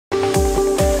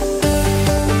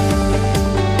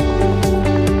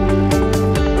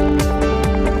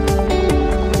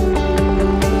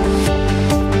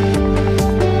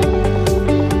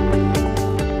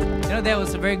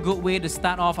to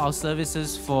start off our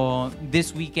services for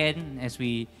this weekend as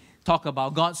we talk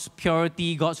about God's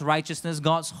purity, God's righteousness,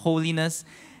 God's holiness.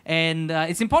 And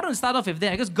it's important to start off with that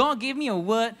because God gave me a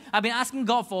word. I've been asking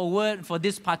God for a word for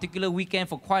this particular weekend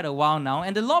for quite a while now.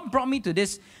 And the Lord brought me to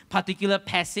this particular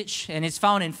passage, and it's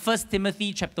found in 1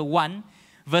 Timothy chapter 1,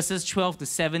 verses 12 to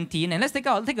 17. And let's take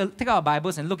our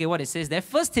Bibles and look at what it says there.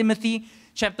 1 Timothy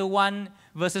chapter 1,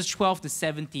 verses 12 to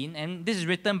 17. And this is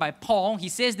written by Paul. He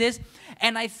says this,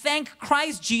 "And I thank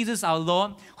Christ Jesus our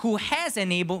Lord, who has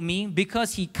enabled me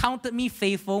because he counted me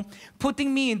faithful,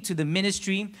 putting me into the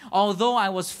ministry, although I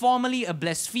was formerly a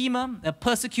blasphemer, a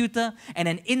persecutor, and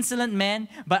an insolent man,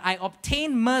 but I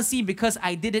obtained mercy because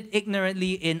I did it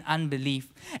ignorantly in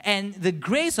unbelief. And the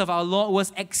grace of our Lord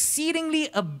was exceedingly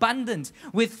abundant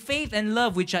with faith and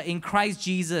love which are in Christ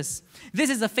Jesus. This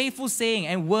is a faithful saying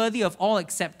and worthy of all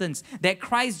acceptance, that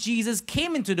Christ Jesus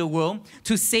came into the world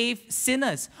to save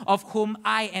sinners, of whom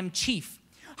I am chief.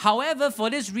 However, for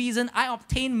this reason, I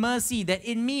obtained mercy, that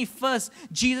in me first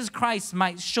Jesus Christ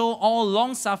might show all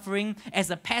long-suffering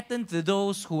as a pattern to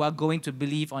those who are going to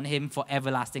believe on him for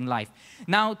everlasting life.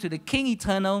 Now to the King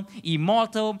eternal,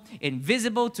 immortal,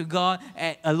 invisible to God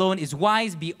alone is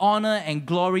wise, be honor and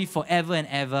glory forever and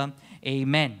ever.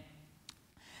 Amen."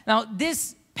 Now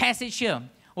this passage here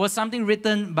was something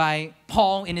written by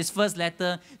Paul in his first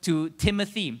letter to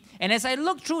Timothy. And as I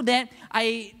looked through that,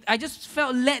 I just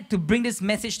felt led to bring this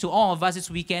message to all of us this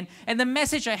weekend. And the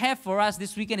message I have for us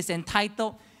this weekend is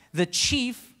entitled, "The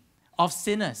Chief of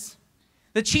Sinners."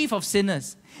 The Chief of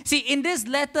Sinners. See, in this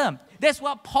letter, that's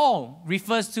what Paul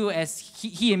refers to as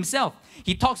he himself.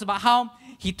 He talks about how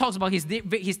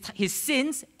his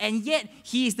sins, and yet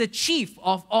he is the chief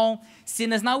of all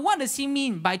sinners. Now, what does he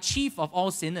mean by chief of all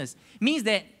sinners? It means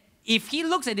that if he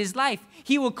looks at his life,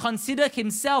 he will consider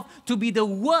himself to be the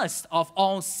worst of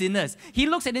all sinners. He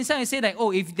looks at himself and says that,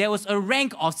 oh, if there was a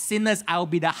rank of sinners, I'll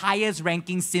be the highest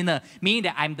ranking sinner, meaning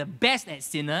that I'm the best at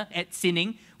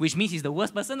sinning, which means he's the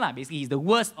worst person. Basically, he's the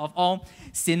worst of all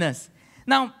sinners.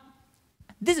 Now,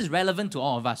 this is relevant to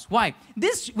all of us. Why?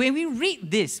 When we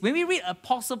read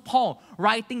Apostle Paul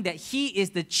writing that he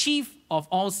is the chief of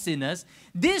all sinners,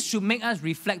 this should make us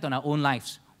reflect on our own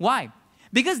lives. Why?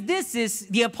 Because this is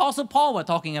the Apostle Paul we're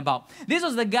talking about. This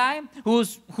was the guy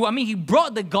he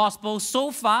brought the gospel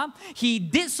so far. He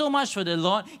did so much for the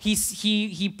Lord.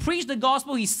 He preached the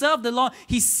gospel. He served the Lord.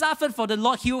 He suffered for the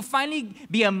Lord. He will finally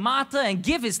be a martyr and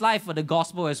give his life for the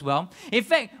gospel as well. In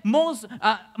fact,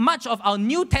 much of our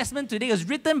New Testament today is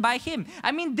written by him.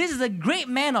 I mean, this is a great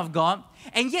man of God,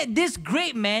 and yet this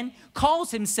great man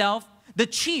calls himself the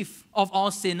chief of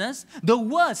all sinners, the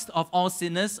worst of all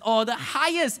sinners, or the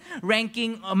highest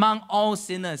ranking among all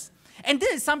sinners. And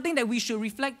this is something that we should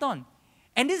reflect on.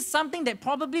 And this is something that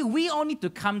probably we all need to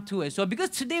come to as well. Because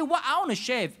today what I want to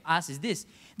share with us is this,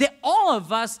 that all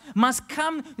of us must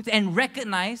come and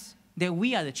recognize that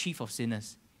we are the chief of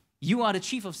sinners. You are the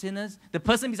chief of sinners. The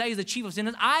person beside you is the chief of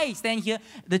sinners. I stand here,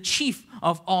 the chief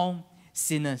of all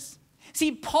sinners.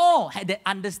 See, Paul had that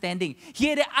understanding. He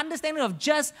had that understanding of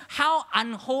just how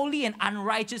unholy and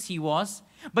unrighteous he was,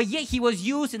 but yet he was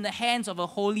used in the hands of a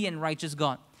holy and righteous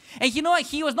God. And you know what?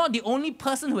 He was not the only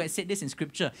person who had said this in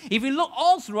Scripture. If we look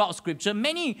all throughout Scripture,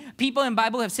 many people in the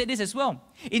Bible have said this as well.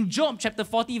 In Job chapter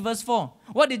 40, verse 4,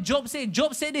 what did Job say?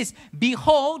 Job said this,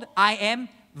 "Behold, I am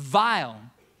vile."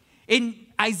 In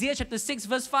Isaiah chapter 6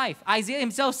 verse 5, Isaiah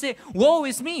himself said, "Woe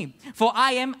is me, for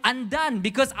I am undone,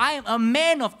 because I am a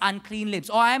man of unclean lips,"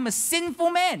 or "I am a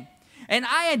sinful man, and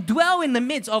I dwell in the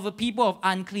midst of a people of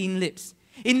unclean lips."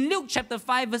 In Luke chapter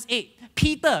 5 verse 8,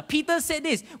 Peter said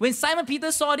this. When Simon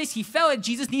Peter saw this, he fell at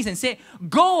Jesus' knees and said,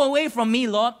 "Go away from me,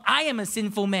 Lord, I am a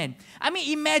sinful man." I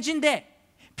mean, imagine that.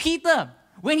 Peter,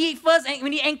 when he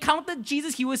encountered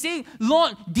Jesus, he would say,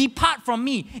 "Lord, depart from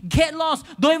me. Get lost.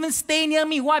 Don't even stay near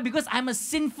me." Why? Because I'm a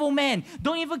sinful man.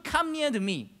 Don't even come near to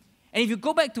me. And if you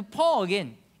go back to Paul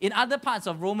again, in other parts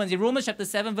of Romans, in Romans chapter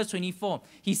 7, verse 24,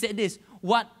 he said this,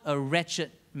 "What a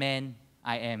wretched man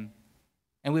I am."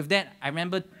 And with that, I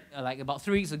remember about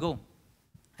 3 weeks ago,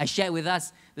 I shared with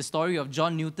us the story of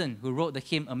John Newton, who wrote the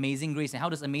hymn Amazing Grace. And how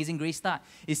does Amazing Grace start?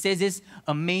 It says this,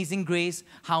 "Amazing grace,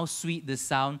 how sweet the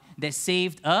sound that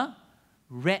saved a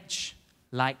wretch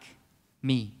like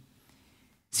me."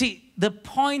 See, the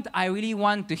point I really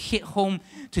want to hit home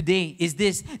today is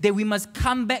this, that we must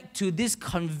come back to this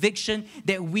conviction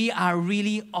that we are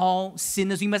really all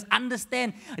sinners. We must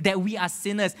understand that we are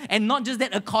sinners. And not just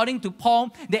that, according to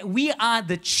Paul, that we are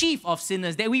the chief of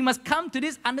sinners. That we must come to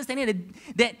this understanding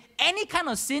that any kind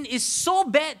of sin is so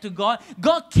bad to God,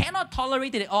 God cannot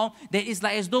tolerate it at all, that it's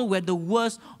like as though we're the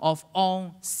worst of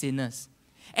all sinners.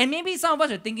 And maybe some of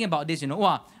us are thinking about this,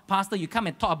 wow, Pastor, you come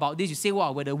and talk about this. You say,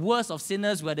 wow, we're the worst of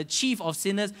sinners. We're the chief of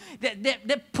sinners.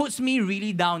 That puts me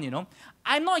really down,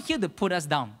 I'm not here to put us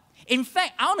down. In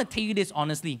fact, I want to tell you this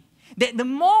honestly, that the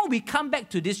more we come back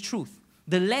to this truth,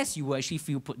 the less you will actually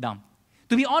feel put down.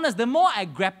 To be honest, the more I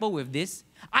grapple with this,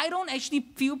 I don't actually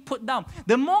feel put down.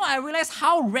 The more I realize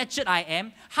how wretched I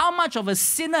am, how much of a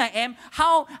sinner I am,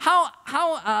 how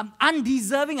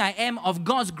undeserving I am of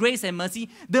God's grace and mercy,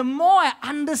 the more I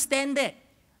understand that,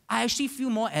 I actually feel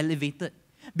more elevated.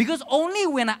 Because only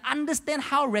when I understand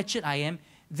how wretched I am,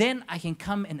 then I can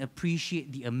come and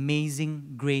appreciate the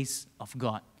amazing grace of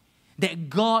God. That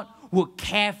God would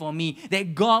care for me,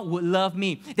 that God would love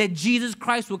me, that Jesus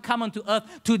Christ would come onto earth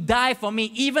to die for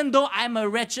me, even though I'm a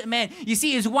wretched man. You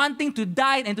see, it's one thing to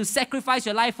die and to sacrifice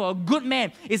your life for a good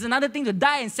man. It's another thing to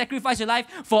die and sacrifice your life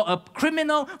for a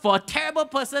criminal, for a terrible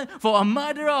person, for a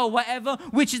murderer or whatever,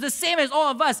 which is the same as all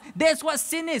of us. That's what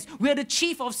sin is. We are the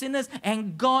chief of sinners,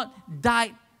 and God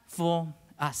died for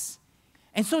us.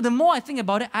 And so the more I think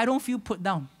about it, I don't feel put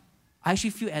down. I actually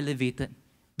feel elevated.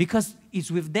 Because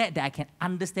it's with that I can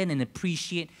understand and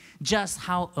appreciate just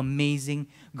how amazing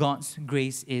God's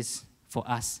grace is for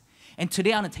us. And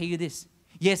today I want to tell you this.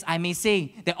 Yes, I may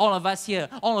say that all of us here,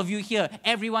 all of you here,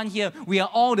 everyone here, we are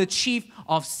all the chief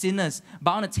of sinners.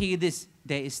 But I want to tell you this,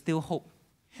 there is still hope.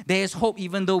 There is hope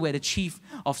even though we're the chief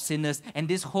of sinners. And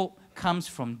this hope comes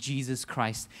from Jesus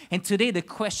Christ. And today the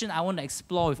question I want to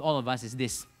explore with all of us is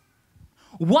this.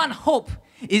 What hope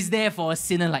is there for a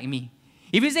sinner like me?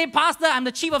 If you say, Pastor, I'm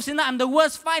the chief of sinners, I'm the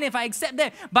worst, fine if I accept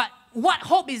that. But what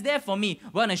hope is there for me?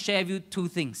 We're going to share with you two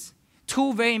things.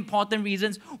 Two very important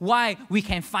reasons why we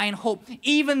can find hope,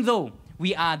 even though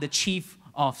we are the chief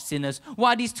of sinners. What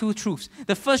are these two truths?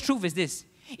 The first truth is this.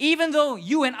 Even though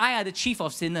you and I are the chief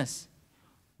of sinners,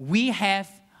 we have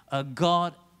a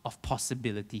God of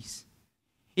possibilities.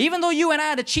 Even though you and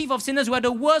I are the chief of sinners, we're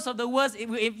the worst of the worst, if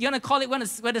you want to call it,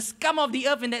 we're the scum of the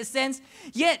earth in that sense,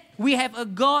 yet we have a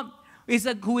God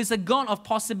who is a God of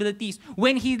possibilities.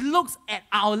 When He looks at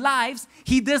our lives,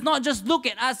 He does not just look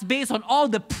at us based on all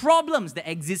the problems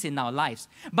that exist in our lives,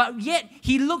 but yet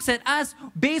He looks at us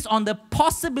based on the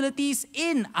possibilities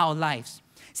in our lives.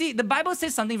 See, the Bible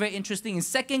says something very interesting in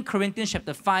 2 Corinthians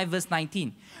chapter 5, verse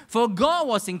 19. For God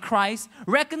was in Christ,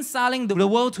 reconciling the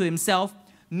world to Himself,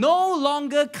 no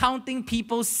longer counting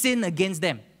people's sin against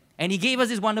them. And He gave us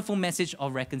this wonderful message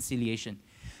of reconciliation.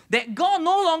 That God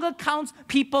no longer counts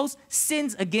people's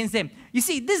sins against them. You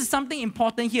see, this is something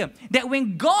important here. That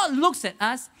when God looks at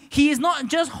us, He is not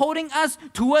just holding us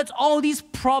towards all these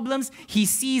problems He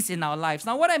sees in our lives.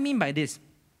 Now, what I mean by this,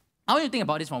 I want you to think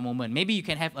about this for a moment. Maybe you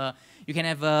can have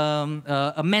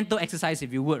a mental exercise,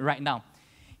 if you would, right now.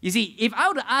 You see, if I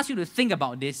were to ask you to think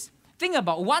about this, think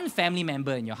about one family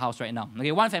member in your house right now.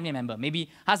 Okay, one family member. Maybe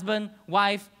husband,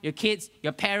 wife, your kids,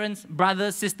 your parents,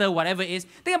 brother, sister, whatever it is.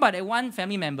 Think about that one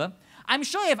family member. I'm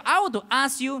sure if I were to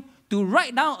ask you to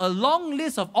write down a long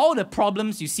list of all the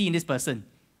problems you see in this person,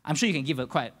 I'm sure you can give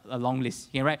quite a long list.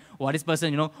 You can write, well, this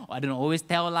person, I don't know, always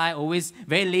tell a lie, always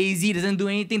very lazy, doesn't do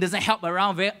anything, doesn't help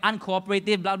around, very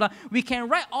uncooperative, blah, blah. We can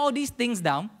write all these things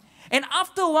down. And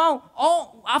after a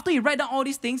while, after you write down all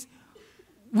these things,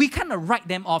 we kind of write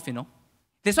them off,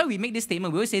 That's why we make this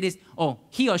statement. We always say this, oh,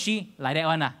 he or she, like that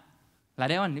one. Like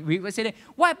that one. We say that.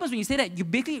 What happens when you say that? You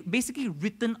basically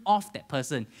written off that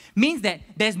person. Means that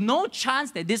there's no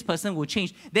chance that this person will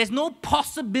change. There's no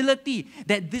possibility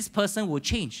that this person will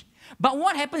change. But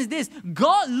what happens is this,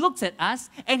 God looks at us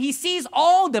and He sees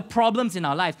all the problems in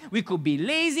our lives. We could be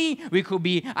lazy, we could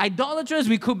be idolatrous,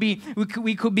 we could be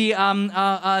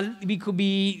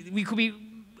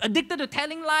addicted to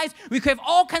telling lies. We could have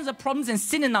all kinds of problems and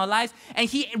sin in our lives. And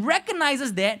He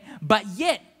recognizes that, but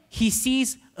yet He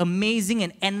sees amazing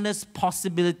and endless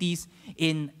possibilities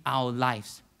in our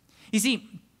lives. You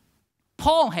see,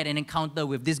 Paul had an encounter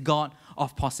with this God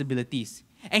of possibilities.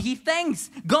 And he thanks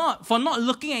God for not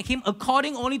looking at him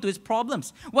according only to his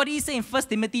problems. What did he say in 1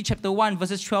 Timothy chapter 1,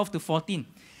 verses 12 to 14?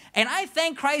 And I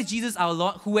thank Christ Jesus our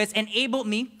Lord, who has enabled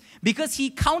me, because He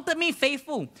counted me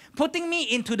faithful, putting me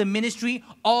into the ministry,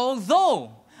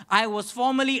 although I was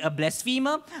formerly a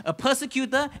blasphemer, a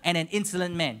persecutor, and an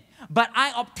insolent man. But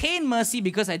I obtained mercy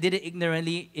because I did it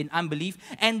ignorantly in unbelief,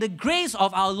 and the grace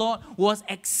of our Lord was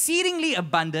exceedingly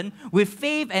abundant with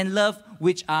faith and love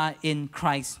which are in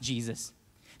Christ Jesus.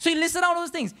 So he listed out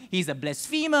those things. He's a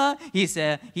blasphemer, he's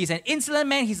an insolent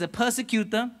man, he's a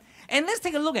persecutor. And let's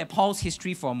take a look at Paul's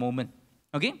history for a moment.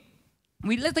 Okay?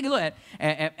 Let's take a look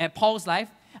at Paul's life.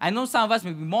 I know some of us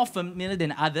may be more familiar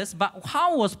than others, but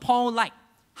how was Paul like?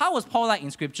 How was Paul like in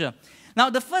Scripture?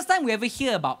 Now, the first time we ever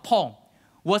hear about Paul,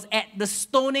 was at the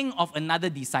stoning of another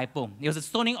disciple. It was the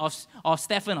stoning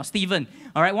of Stephen,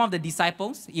 all right, one of the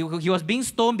disciples. He was being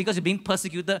stoned because he was being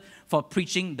persecuted for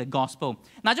preaching the gospel.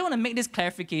 Now, I just want to make this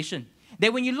clarification,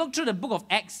 that when you look through the book of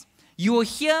Acts, you will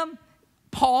hear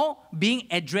Paul being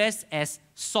addressed as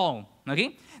Saul,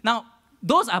 okay? Now,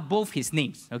 those are both his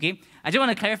names, okay? I just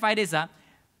want to clarify this.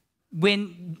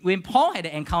 When Paul had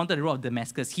an encounter on the road of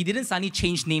Damascus, he didn't suddenly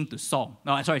change name to Saul.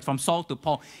 No, sorry, from Saul to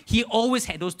Paul. He always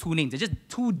had those two names. They're just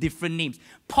two different names.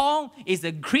 Paul is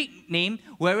a Greek name,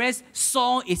 whereas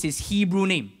Saul is his Hebrew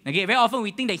name. Okay, very often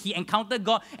we think that he encountered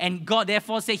God and God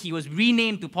therefore said he was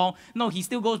renamed to Paul. No, he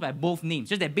still goes by both names.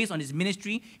 Just that based on his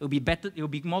ministry, it will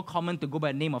be more common to go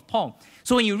by the name of Paul.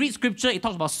 So when you read scripture, it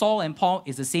talks about Saul and Paul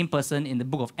is the same person in the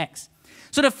book of Acts.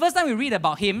 So the first time we read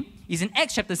about him is in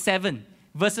Acts chapter 7.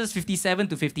 Verses 57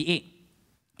 to 58.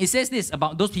 It says this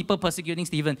about those people persecuting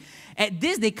Stephen. At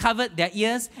this, they covered their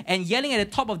ears and yelling at the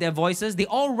top of their voices, they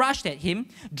all rushed at him,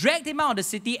 dragged him out of the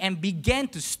city, and began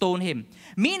to stone him.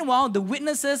 Meanwhile, the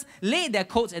witnesses laid their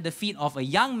coats at the feet of a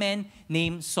young man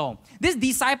named Saul. This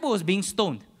disciple was being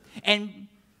stoned, and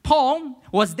Paul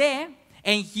was there,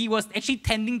 and he was actually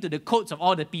tending to the coats of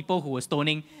all the people who were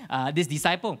stoning this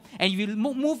disciple. And if you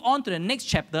move on to the next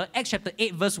chapter, Acts chapter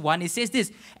 8, verse 1, it says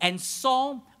this, and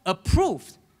Saul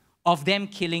approved of them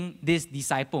killing this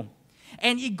disciple.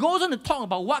 And it goes on to talk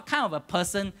about what kind of a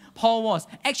person Paul was.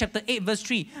 Acts chapter 8, verse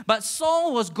 3. But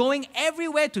Saul was going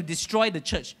everywhere to destroy the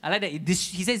church. I like that.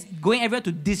 He says going everywhere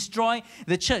to destroy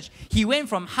the church. He went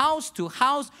from house to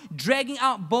house, dragging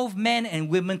out both men and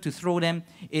women to throw them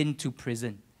into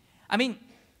prison. I mean,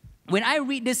 when I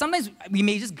read this, sometimes we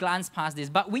may just glance past this,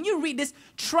 but when you read this,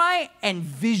 try and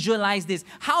visualize this.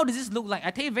 How does this look like?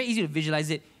 I tell you, very easy to visualize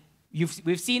it.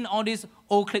 We've seen all these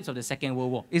old clips of the Second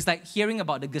World War. It's like hearing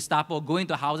about the Gestapo going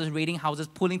to houses, raiding houses,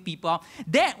 pulling people out.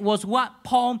 That was what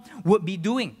Paul would be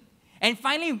doing. And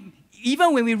finally,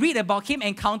 even when we read about him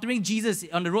encountering Jesus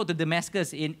on the road to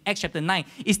Damascus in Acts chapter 9,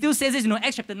 it still says this,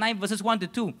 Acts chapter 9, verses 1 to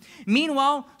 2.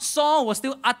 Meanwhile, Saul was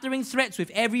still uttering threats with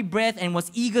every breath and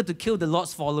was eager to kill the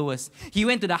Lord's followers. He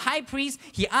went to the high priest.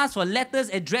 He asked for letters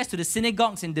addressed to the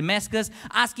synagogues in Damascus,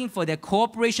 asking for their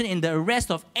cooperation in the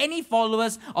arrest of any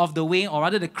followers of the way, or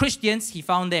rather the Christians he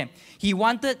found there. He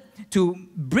wanted to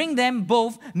bring them,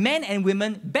 both men and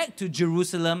women, back to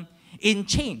Jerusalem in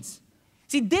chains.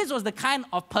 See, this was the kind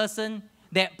of person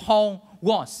that Paul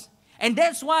was. And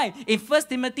that's why in 1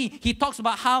 Timothy, he talks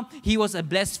about how he was a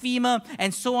blasphemer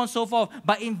and so on and so forth.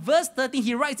 But in verse 13,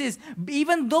 he writes this,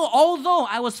 although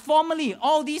I was formerly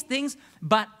all these things,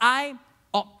 but I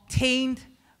obtained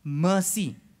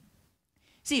mercy.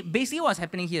 See, basically what's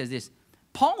happening here is this.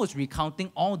 Paul was recounting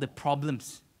all the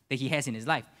problems that he has in his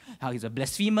life. How he's a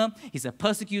blasphemer, he's a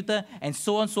persecutor, and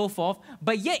so on and so forth.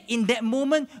 But yet, in that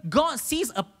moment, God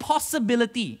sees a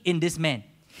possibility in this man.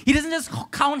 He doesn't just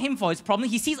count him for his problem.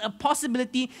 He sees a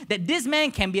possibility that this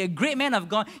man can be a great man of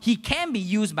God. He can be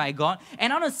used by God.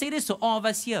 And I want to say this to all of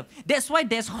us here. That's why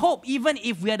there's hope even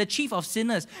if we are the chief of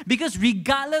sinners. Because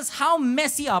regardless how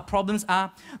messy our problems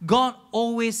are, God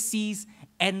always sees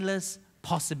endless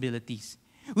possibilities.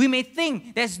 We may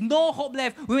think there's no hope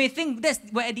left. We may think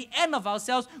we're at the end of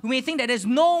ourselves. We may think that there's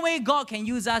no way God can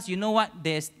use us. You know what?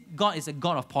 God is a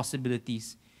God of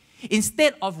possibilities.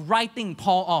 Instead of writing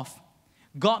Paul off,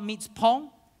 God meets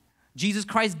Paul. Jesus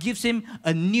Christ gives him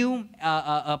a new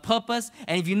purpose.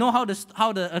 And if you know how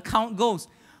the account goes,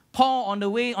 Paul on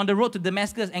the road to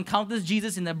Damascus encounters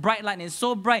Jesus in a bright light, and it's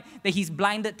so bright that he's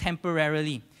blinded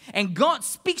temporarily. And God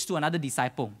speaks to another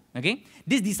disciple, okay?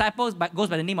 This disciple goes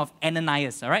by the name of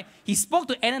Ananias, all right? He spoke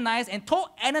to Ananias and told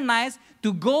Ananias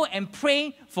to go and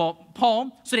pray for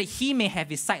Paul so that he may have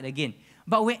his sight again.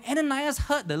 But when Ananias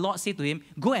heard the Lord say to him,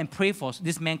 go and pray for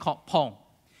this man called Paul,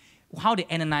 how did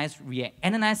Ananias react?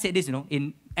 Ananias said this,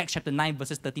 in Acts chapter 9,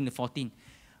 verses 13 to 14.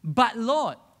 But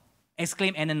Lord,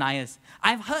 exclaimed Ananias,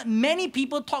 I've heard many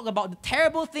people talk about the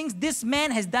terrible things this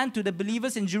man has done to the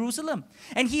believers in Jerusalem.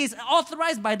 And he is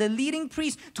authorized by the leading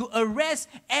priest to arrest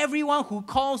everyone who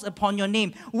calls upon your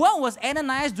name. What was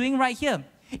Ananias doing right here?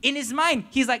 In his mind,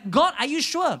 he's like, God, are you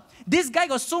sure? This guy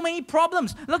got so many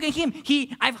problems. Look at him.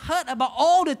 I've heard about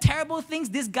all the terrible things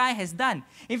this guy has done.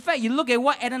 In fact, you look at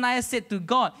what Ananias said to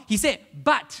God. He said,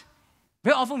 but.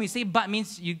 Very often we say but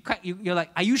means you're like,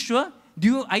 are you sure?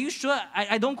 Are you sure?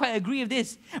 I don't quite agree with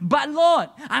this. But Lord,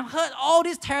 I've heard all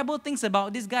these terrible things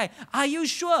about this guy. Are you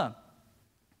sure?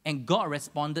 And God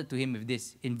responded to him with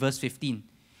this in verse 15.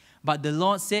 But the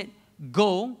Lord said,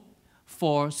 go,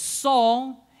 for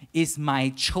Saul is my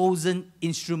chosen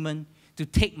instrument to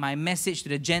take my message to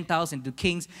the Gentiles and to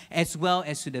kings as well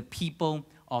as to the people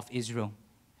of Israel.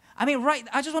 I mean, right,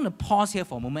 I just want to pause here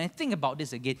for a moment and think about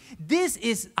this again. This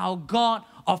is our God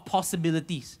of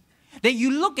possibilities. That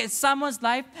you look at someone's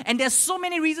life and there's so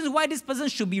many reasons why this person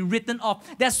should be written off.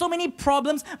 There's so many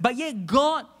problems, but yet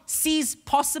God sees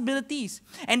possibilities.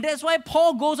 And that's why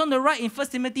Paul goes on to write in 1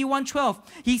 Timothy 1:12.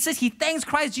 He says he thanks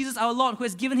Christ Jesus our Lord who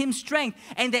has given him strength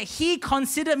and that he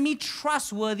considered me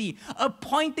trustworthy,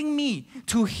 appointing me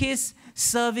to his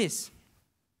service.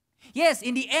 Yes,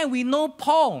 in the end, we know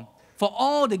Paul for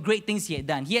all the great things he had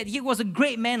done. He was a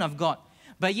great man of God.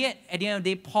 But yet, at the end of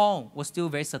the day, Paul was still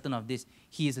very certain of this.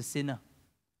 He is a sinner.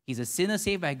 He's a sinner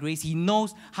saved by grace. He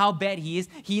knows how bad he is.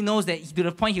 He knows that to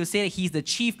the point he'll say that he's the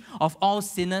chief of all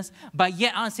sinners. But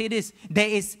yet, I'll say this, there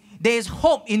is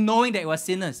hope in knowing that we're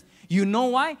sinners. You know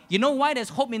why? You know why there's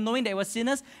hope in knowing that we're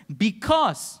sinners?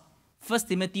 Because 1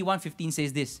 Timothy 1:15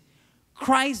 says this,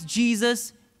 Christ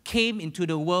Jesus came into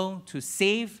the world to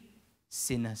save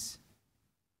sinners.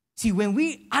 See, when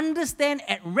we understand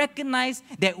and recognize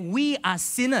that we are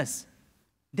sinners,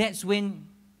 that's when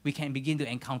we can begin to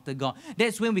encounter God.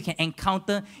 That's when we can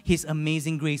encounter his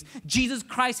amazing grace. Jesus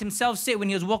Christ himself said when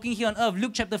he was walking here on earth,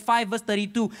 Luke chapter 5 verse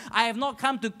 32, I have not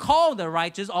come to call the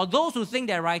righteous or those who think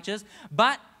they're righteous,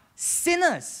 but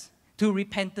sinners to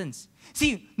repentance.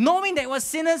 See, knowing that we're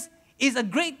sinners is a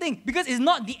great thing because it's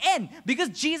not the end, because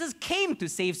Jesus came to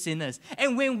save sinners.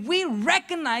 And when we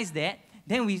recognize that,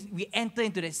 then we enter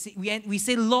into that, we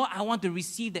say, Lord, I want to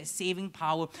receive that saving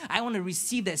power. I want to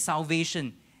receive that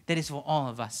salvation that is for all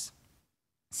of us.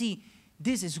 See,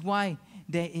 this is why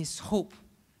there is hope.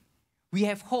 We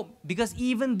have hope because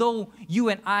even though you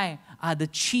and I are the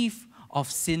chief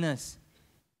of sinners,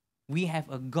 we have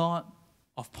a God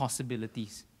of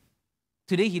possibilities.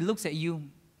 Today, he looks at you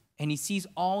and he sees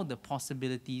all the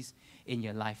possibilities in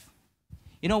your life.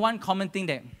 You know, one common thing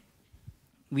that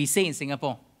we say in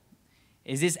Singapore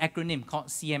is this acronym called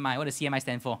CMI. What does CMI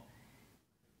stand for?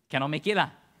 Cannot make it lah.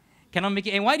 Cannot make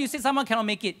it. And why do you say someone cannot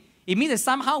make it? It means that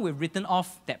somehow we've written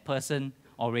off that person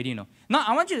already, you know. Now,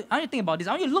 I want you to think about this.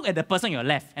 I want you to look at the person on your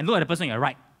left and look at the person on your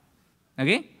right.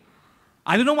 Okay?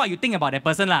 I don't know what you think about that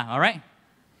person lah, all right?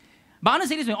 But I want to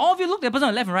say this, when all of you look at the person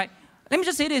on the left and right, let me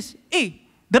just say this. Hey,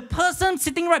 the person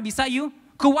sitting right beside you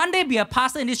could one day be a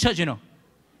pastor in this church, you know.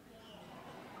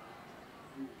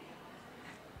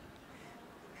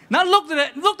 Now look to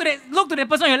the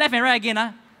person on your left and right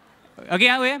again.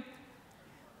 Okay, wait.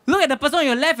 Look at the person on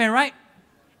your left and right.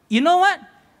 You know what?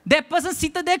 That person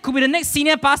seated there could be the next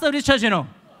senior pastor of this church, you know.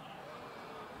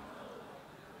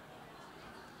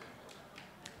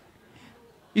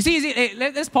 You see, hey,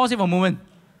 let's pause here for a moment.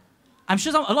 I'm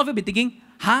sure a lot of you will be thinking,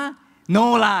 huh?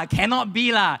 No lah, cannot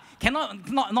be lah.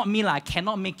 Not me lah,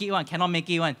 cannot make it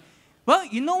one. Well,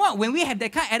 you know what? When we have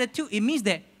that kind of attitude, it means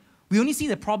that we only see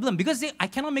the problem because I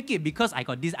cannot make it because I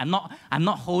got this. I'm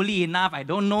not holy enough. I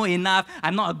don't know enough.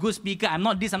 I'm not a good speaker. I'm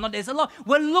not this. I'm not that. There's a lot.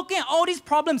 We're looking at all these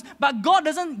problems, but God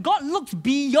doesn't. God looks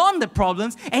beyond the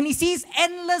problems and he sees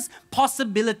endless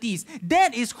possibilities.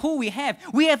 That is who we have.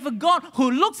 We have a God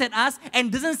who looks at us and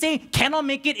doesn't say cannot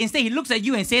make it. Instead, he looks at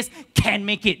you and says can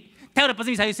make it. Tell the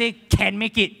person beside you, say can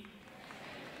make it.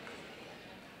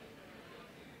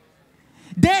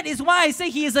 That is why I say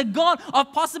he is a God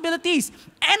of possibilities.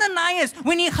 Ananias,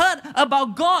 when he heard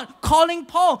about God calling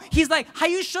Paul, he's like, are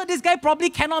you sure this guy probably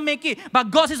cannot make it? But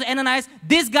God says to Ananias,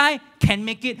 this guy can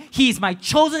make it. He is my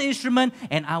chosen instrument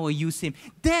and I will use him.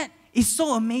 That is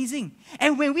so amazing.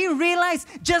 And when we realize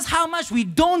just how much we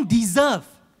don't deserve,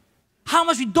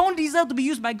 to be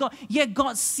used by God, yet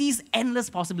God sees endless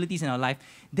possibilities in our life,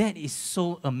 that is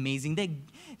so amazing.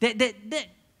 That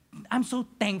I'm so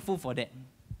thankful for that.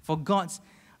 For God's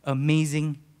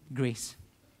amazing grace.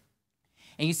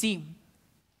 And you see,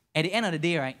 at the end of the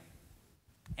day, right,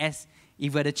 as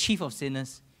if we're the chief of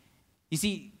sinners, you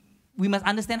see, we must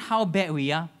understand how bad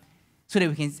we are so that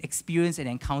we can experience and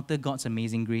encounter God's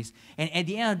amazing grace. And at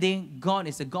the end of the day, God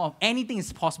is a God of anything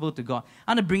is possible to God.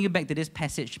 I want to bring you back to this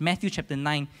passage, Matthew chapter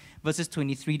 9, verses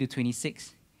 23 to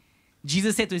 26.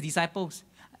 Jesus said to his disciples,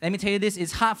 let me tell you this,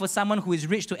 it's hard for someone who is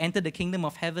rich to enter the kingdom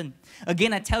of heaven.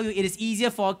 Again, I tell you, it is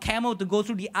easier for a camel to go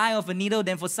through the eye of a needle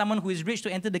than for someone who is rich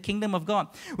to enter the kingdom of God.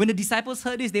 When the disciples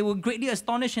heard this, they were greatly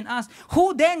astonished and asked,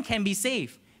 who then can be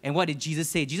saved? And what did Jesus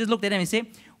say? Jesus looked at them and said,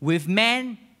 with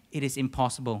man, it is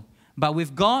impossible. But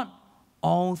with God,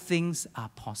 all things are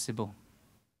possible.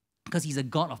 Because he's a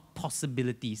God of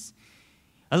possibilities.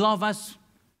 A lot of us,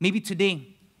 maybe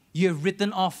today, you have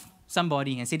written off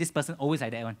somebody and say, this person always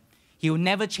like that one. He will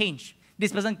never change.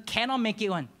 This person cannot make it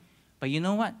one. But you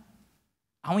know what?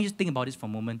 I want you to think about this for a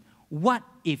moment. What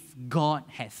if God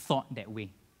had thought that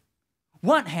way?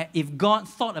 What if God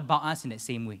thought about us in that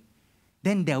same way?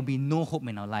 then there'll be no hope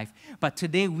in our life. But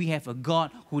today we have a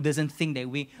God who doesn't think that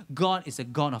way. God is a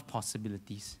God of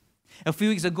possibilities. A few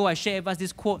weeks ago, I shared with us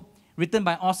this quote written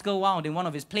by Oscar Wilde in one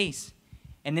of his plays.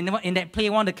 And in that play,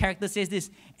 one of the characters says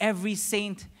this: every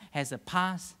saint has a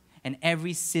past and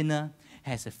every sinner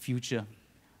has a future.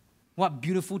 What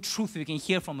beautiful truth we can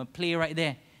hear from a play right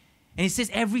there. And he says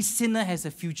every sinner has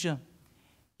a future.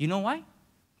 You know why?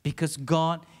 Because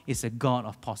God is a God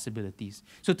of possibilities.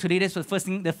 So today, that's the first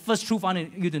thing, the first truth I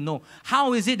want you to know.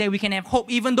 How is it that we can have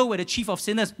hope even though we're the chief of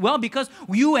sinners? Well, because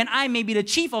you and I may be the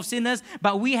chief of sinners,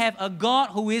 but we have a God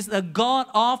who is a God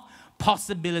of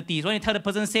possibilities. When you tell the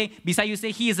person, say, beside you,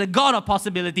 say, He is a God of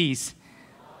possibilities.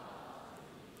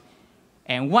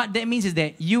 And what that means is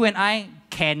that you and I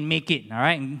can make it, all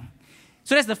right?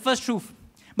 So that's the first truth.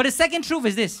 But the second truth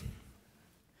is this.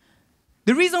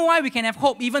 The reason why we can have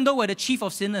hope, even though we're the chief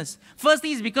of sinners,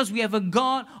 firstly is because we have a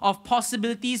God of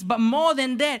possibilities, but more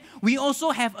than that, we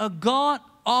also have a God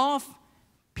of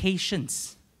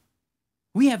patience.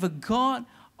 We have a God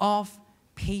of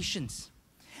patience.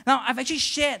 Now, I've actually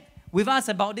shared with us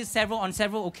about this on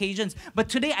several occasions, but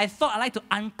today I thought I'd like to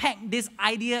unpack this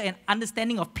idea and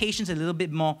understanding of patience a little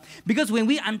bit more, because when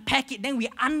we unpack it, then we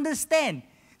understand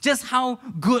just how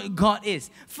good God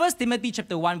is. 1 Timothy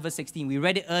chapter 1, verse 16, we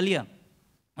read it earlier.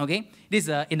 Okay, this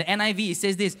in the NIV, it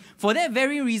says this: for that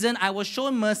very reason, I was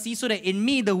shown mercy so that in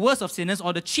me, the worst of sinners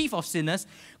or the chief of sinners,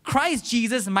 Christ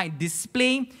Jesus might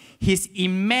display His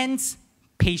immense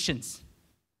patience.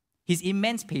 His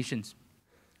immense patience.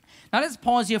 Now let's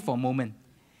pause here for a moment.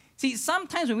 See,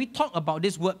 sometimes when we talk about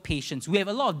this word patience, we have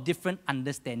a lot of different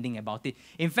understanding about it.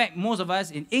 In fact, most of us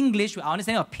in English, our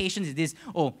understanding of patience is this: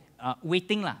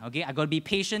 waiting lah, okay? I got to be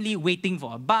patiently waiting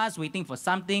for a bus, waiting for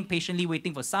something, patiently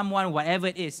waiting for someone, whatever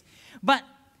it is. But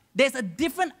there's a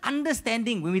different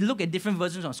understanding when we look at different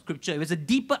versions of Scripture. There's a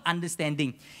deeper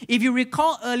understanding. If you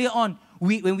recall earlier on,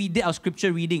 when we did our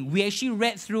Scripture reading, we actually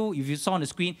read through, if you saw on the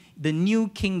screen, the New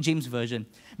King James Version.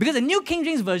 Because the New King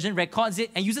James Version records it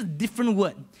and uses a different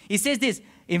word. It says this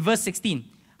in verse 16.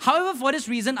 However, for this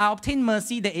reason, I obtained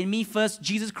mercy that in me first,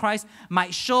 Jesus Christ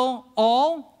might show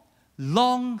all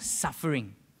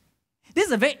long-suffering. This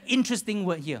is a very interesting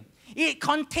word here. It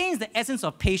contains the essence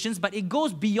of patience, but it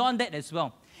goes beyond that as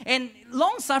well. And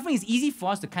long-suffering is easy for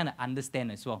us to kind of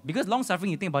understand as well. Because long-suffering,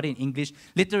 you think about it in English,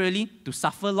 literally to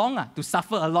suffer long, to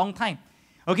suffer a long time.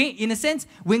 Okay, in a sense,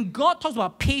 when God talks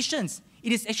about patience,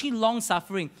 it is actually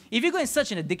long-suffering. If you go and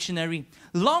search in a dictionary,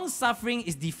 long-suffering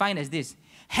is defined as this: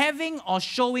 having or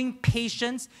showing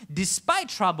patience despite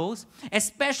troubles,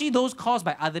 especially those caused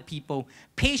by other people,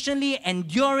 patiently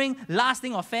enduring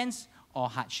lasting offense or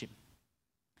hardship.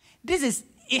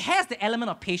 It has the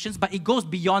element of patience, but it goes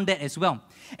beyond that as well.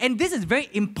 And this is very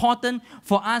important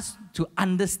for us to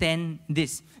understand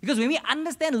this. Because when we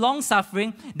understand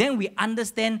long-suffering, then we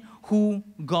understand who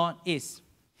God is.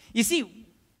 You see,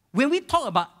 when we talk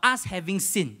about us having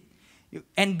sin,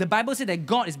 and the Bible said that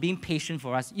God is being patient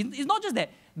for us, it's not just that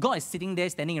God is sitting there,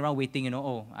 standing around waiting,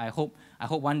 I hope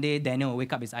one day Daniel will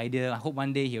wake up his idea. I hope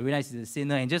one day he'll realize he's a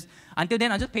sinner. And just until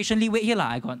then, I'll just patiently wait here.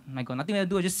 I got nothing to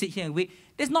do. I just sit here and wait.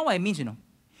 That's not what it means,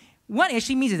 What it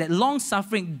actually means is that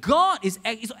long-suffering, God is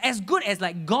as good as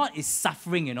like God is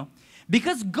suffering,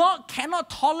 Because God cannot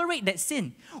tolerate that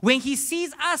sin. When He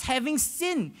sees us having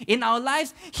sin in our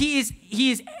lives, He is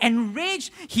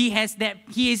enraged. He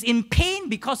is in pain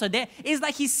because of that. It's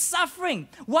like He's suffering.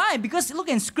 Why? Because look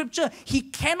in Scripture, He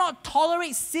cannot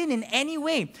tolerate sin in any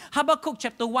way. Habakkuk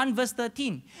chapter 1 verse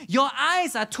 13. Your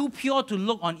eyes are too pure to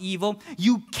look on evil.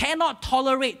 You cannot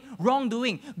tolerate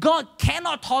wrongdoing. God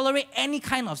cannot tolerate any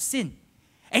kind of sin.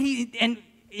 And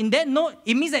in that note,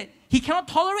 it means that He cannot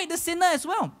tolerate the sinner as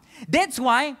well. That's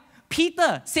why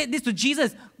Peter said this to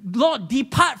Jesus: Lord,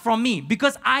 depart from me,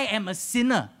 because I am a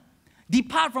sinner.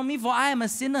 Depart from me, for I am a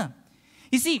sinner.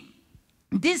 You see,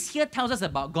 this here tells us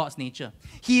about God's nature.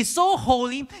 He is so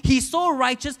holy, He's so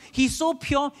righteous, He's so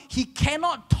pure, He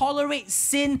cannot tolerate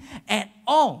sin at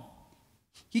all.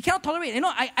 He cannot tolerate it.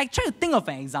 I try to think of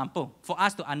an example for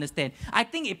us to understand. I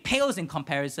think it pales in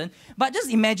comparison, but just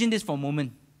imagine this for a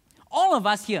moment. All of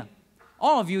us here,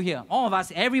 all of you here, all of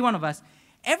us, every one of us,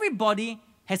 everybody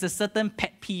has a certain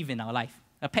pet peeve in our life.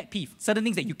 A pet peeve. Certain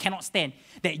things that you cannot stand,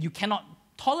 that you cannot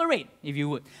tolerate, if you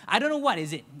would. I don't know what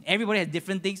is it. Everybody has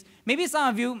different things. Maybe some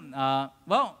of you,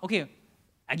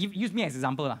 use me as an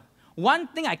example. One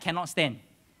thing I cannot stand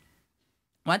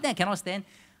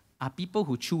are people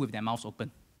who chew with their mouths open.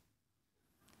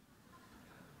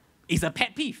 It's a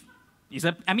pet peeve.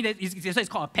 It's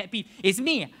called a pet peeve. It's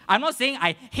me. I'm not saying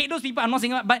I hate those people. I'm not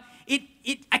saying that, but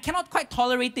I cannot quite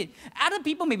tolerate it. Other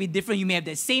people may be different. You may have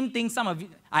the same thing. Some of you,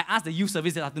 I asked the youth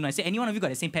service this afternoon. I said, any one of you got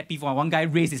the same pet peeve? One guy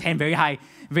raised his hand very high,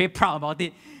 very proud about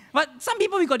it. But some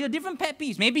people, we got their different pet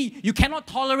peeves. Maybe you cannot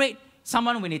tolerate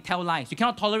someone when they tell lies. You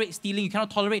cannot tolerate stealing. You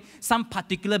cannot tolerate some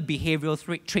particular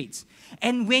behavioral traits.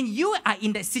 And when you are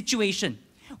in that situation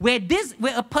where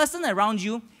a person around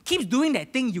you keeps doing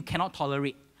that thing you cannot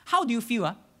tolerate, how do you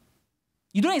feel?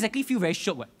 You don't exactly feel very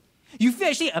shocked. You feel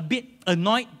actually a bit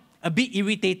annoyed, a bit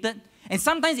irritated. And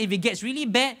sometimes if it gets really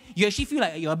bad, you actually feel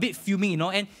like you're a bit fuming,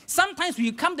 And sometimes when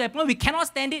you come to that point, we cannot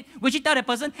stand it. We should tell that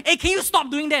person, hey, can you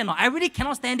stop doing that? I really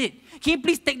cannot stand it. Can you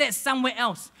please take that somewhere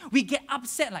else? We get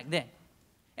upset like that.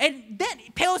 And that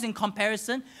pales in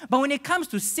comparison. But when it comes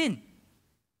to sin,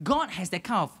 God has that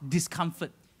kind of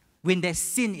discomfort when there's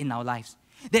sin in our lives.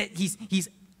 That He's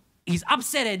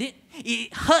upset at it.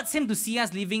 It hurts Him to see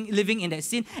us living in that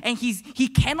sin. And He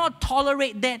cannot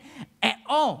tolerate that at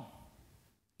all.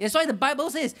 That's why the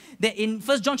Bible says that in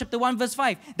 1 John chapter 1, verse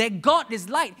 5, that God is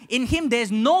light. In Him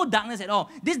there's no darkness at all.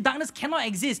 This darkness cannot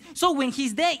exist. So when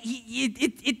He's there,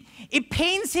 it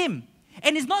pains Him.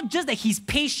 And it's not just that He's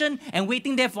patient and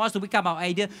waiting there for us to wake up our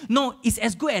idea. No, it's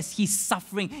as good as He's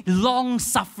suffering, long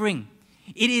suffering.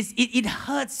 It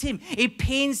hurts Him. It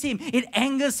pains Him. It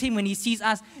angers Him when He sees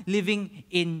us living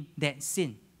in that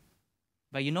sin.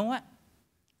 But you know what?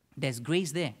 There's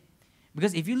grace there.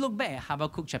 Because if you look back at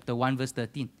Habakkuk chapter 1, verse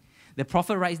 13, the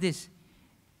prophet writes this: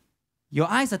 your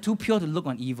eyes are too pure to look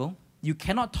on evil. You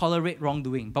cannot tolerate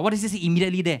wrongdoing. But what does he say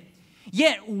immediately there?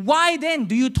 Yet, why then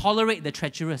do you tolerate the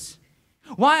treacherous?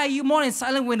 Why are you more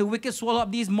silent when the wicked swallow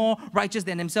up these more righteous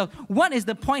than themselves? What is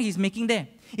the point he's making there?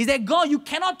 Is that God, you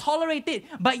cannot tolerate it,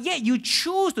 but yet you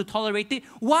choose to tolerate it.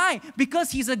 Why?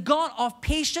 Because He's a God of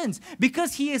patience.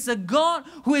 Because He is a God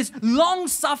who is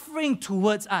long-suffering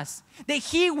towards us. That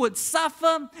He would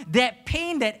suffer that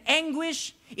pain, that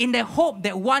anguish, in the hope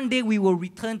that one day we will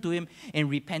return to Him in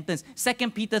repentance.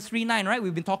 2 Peter 3:9, right?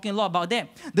 We've been talking a lot about that.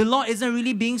 The Lord isn't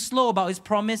really being slow about His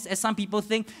promise, as some people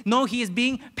think. No, He is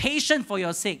being patient for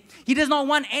your sake. He does not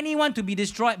want anyone to be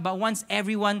destroyed, but wants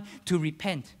everyone to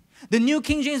repent. The New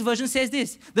King James Version says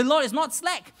this: the Lord is not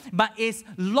slack, but is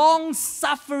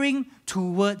long-suffering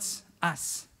towards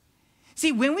us.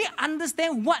 See, when we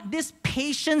understand what this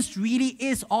patience really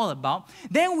is all about,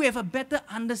 then we have a better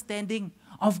understanding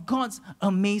of God's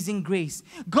amazing grace.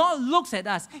 God looks at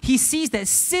us. He sees that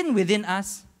sin within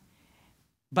us,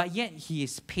 but yet He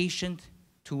is patient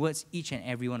towards each and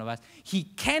every one of us. He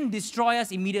can destroy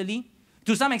us immediately.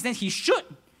 To some extent, He should,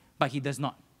 but He does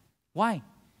not. Why?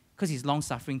 Because He's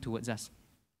long-suffering towards us.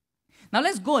 Now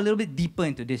let's go a little bit deeper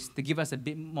into this to give us a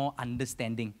bit more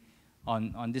understanding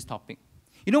on this topic.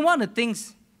 You know, one of the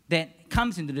things that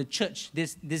comes into the church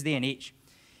this day and age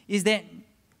is that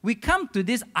we come to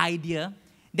this idea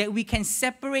that we can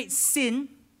separate sin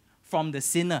from the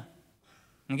sinner.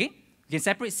 Okay? We can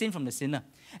separate sin from the sinner.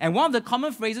 And one of the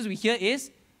common phrases we hear is,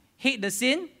 hate the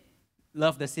sin,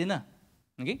 love the sinner.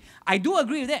 Okay? I do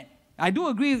agree with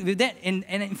that. And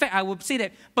in fact, I would say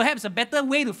that perhaps a better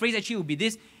way to phrase actually would be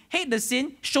this: hate the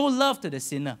sin, show love to the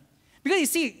sinner. Because you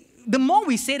see, the more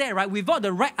we say that, right, without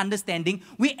the right understanding,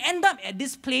 we end up at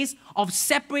this place of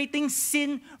separating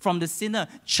sin from the sinner.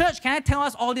 Church, can I tell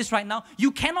us all this right now? You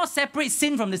cannot separate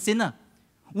sin from the sinner.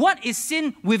 What is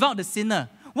sin without the sinner?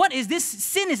 What is this?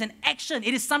 Sin is an action.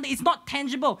 It is something, it's not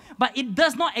tangible, but it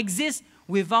does not exist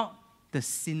without the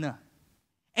sinner.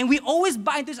 And we always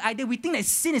buy into this idea. We think that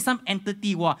sin is some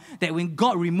entity, that when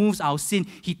God removes our sin,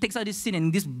 He takes out this sin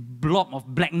and this blob of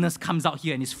blackness comes out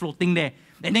here and is floating there.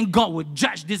 And then God will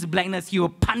judge this blackness. He will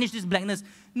punish this blackness.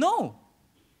 No.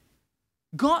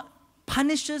 God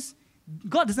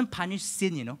doesn't punish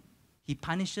sin, He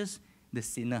punishes the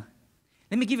sinner.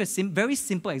 Let me give you a very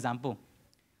simple example.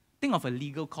 Think of a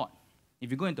legal court. If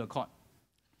you go into a court,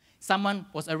 someone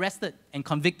was arrested and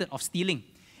convicted of stealing.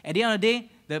 At the end of the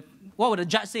day, what would the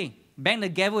judge say? Bang the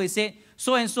gavel, he said,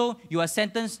 so-and-so, you are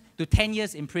sentenced to 10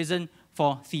 years in prison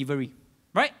for thievery.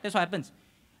 Right? That's what happens.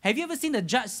 Have you ever seen the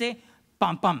judge say,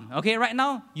 pam, pam, okay, right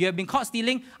now, you have been caught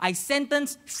stealing, I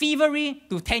sentence thievery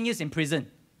to 10 years in prison.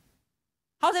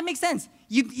 How does that make sense?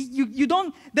 You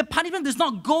don't, the punishment does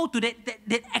not go to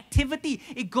that activity.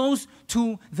 It goes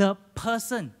to the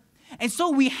person. And so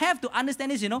we have to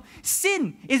understand this,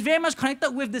 Sin is very much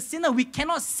connected with the sinner. We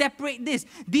cannot separate this.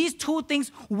 These two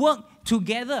things work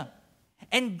together.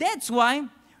 And that's why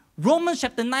Romans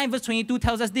chapter 9 verse 22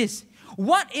 tells us this: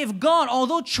 what if God,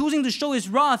 although choosing to show His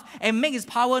wrath and make His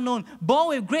power known, bore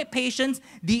with great patience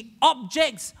the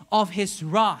objects of His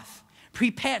wrath,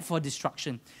 prepared for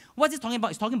destruction? What's it talking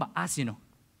about? It's talking about us,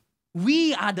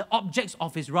 We are the objects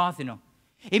of his wrath,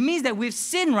 It means that with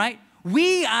sin, right,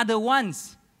 we are the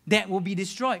ones that will be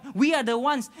destroyed. We are the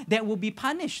ones that will be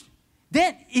punished.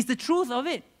 That is the truth of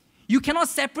it. You cannot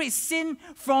separate sin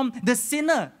from the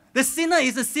sinner. The sinner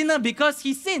is a sinner because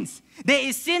he sins. There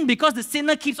is sin because the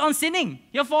sinner keeps on sinning.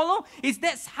 You follow?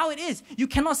 That's how it is. You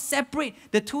cannot separate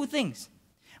the two things.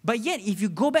 But yet, if you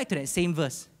go back to that same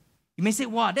verse, you may say,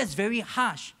 wow, that's very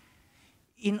harsh.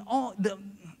 Let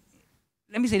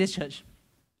me say this, church.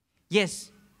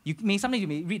 Yes, sometimes you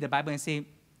may read the Bible and say,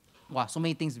 wow, so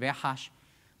many things very harsh.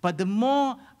 But the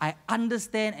more I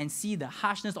understand and see the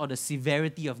harshness or the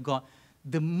severity of God,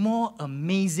 the more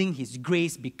amazing his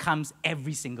grace becomes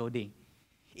every single day.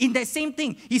 In that same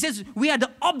thing, he says, we are the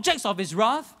objects of his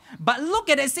wrath. But look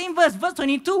at that same verse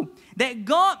 22, that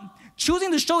God,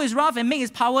 choosing to show his wrath and make his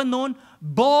power known,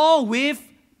 bore with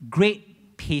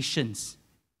great patience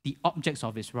the objects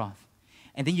of his wrath.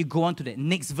 And then you go on to the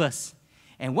next verse.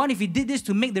 And what if he did this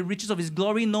to make the riches of his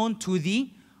glory known to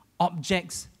the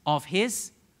objects of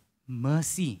his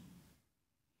mercy?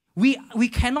 We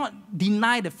cannot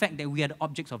deny the fact that we are the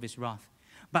objects of his wrath.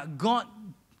 But God,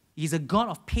 he's a God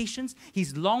of patience.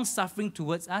 He's long-suffering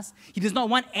towards us. He does not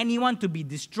want anyone to be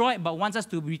destroyed, but wants us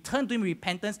to return to him in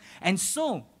repentance. And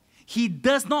so, he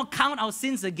does not count our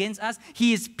sins against us.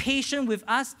 He is patient with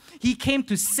us. He came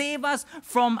to save us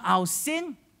from our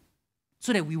sin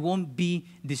so that we won't be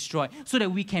destroyed, so that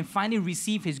we can finally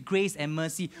receive his grace and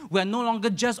mercy. We are no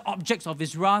longer just objects of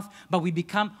his wrath, but we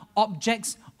become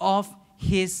objects of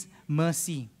his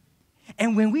mercy.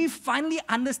 And when we finally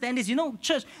understand this,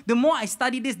 church, the more I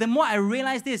study this, the more I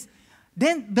realize this,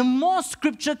 then the more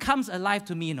scripture comes alive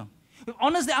to me,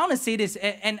 Honestly, I want to say this,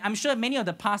 and I'm sure many of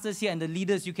the pastors here and the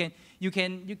leaders, you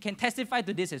can testify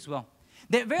to this as well.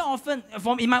 That very often,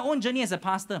 in my own journey as a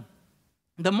pastor,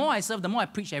 the more I serve, the more I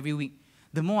preach every week,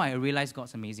 the more I realize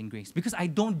God's amazing grace. Because I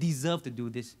don't deserve to do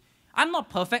this. I'm not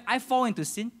perfect. I fall into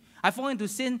sin. I fall into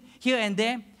sin here and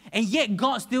there. And yet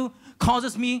God still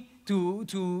causes me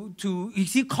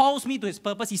He calls me to his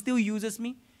purpose. He still uses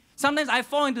me. Sometimes I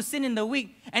fall into sin in the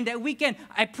week, and that weekend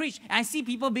I preach, and I see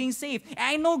people being saved. And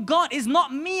I know God is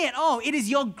not me at all. It is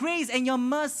your grace and your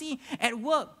mercy at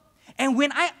work. And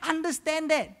when I understand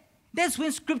that, that's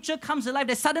when scripture comes alive.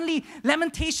 That suddenly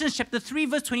Lamentations chapter 3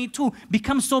 verse 22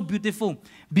 becomes so beautiful.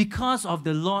 Because of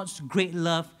the Lord's great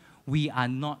love, we are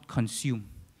not consumed,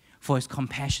 for his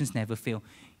compassions never fail.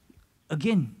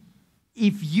 Again,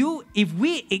 if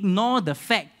we ignore the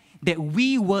fact that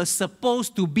we were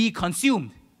supposed to be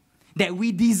consumed, that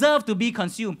we deserve to be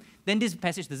consumed, then this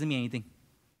passage doesn't mean anything.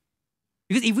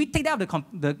 Because if we take out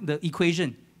the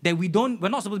equation that we're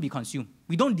not supposed to be consumed,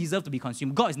 we don't deserve to be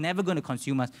consumed, God is never going to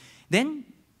consume us, then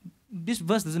this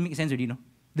verse doesn't make sense already,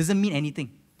 Doesn't mean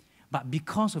anything. But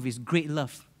because of his great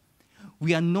love,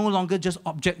 we are no longer just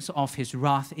objects of his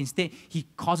wrath. Instead, he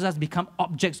causes us to become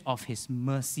objects of his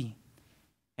mercy.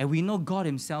 And we know God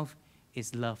himself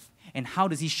is love. And how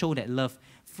does he show that love?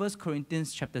 1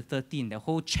 Corinthians chapter 13, the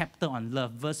whole chapter on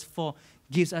love, verse 4,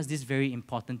 gives us this very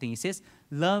important thing. It says,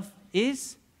 love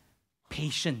is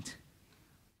patient.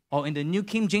 Or in the New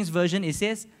King James Version, it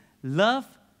says, love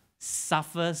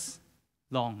suffers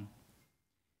long.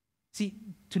 See,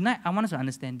 tonight I want us to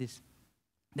understand this.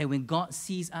 That when God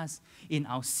sees us in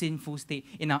our sinful state,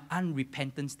 in our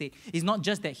unrepentant state, it's not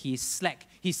just that he is slack,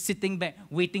 he's sitting back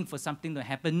waiting for something to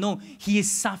happen. No, he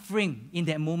is suffering in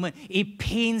that moment. It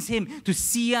pains him to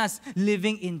see us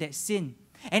living in that sin.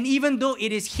 And even though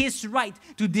it is his right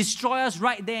to destroy us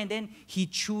right there and then, he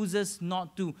chooses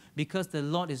not to, because the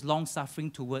Lord is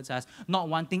long-suffering towards us, not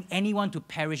wanting anyone to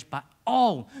perish, but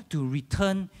all to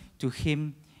return to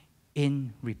him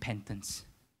in repentance.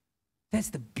 That's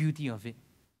the beauty of it.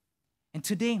 And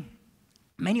today,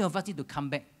 many of us need to come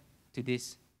back to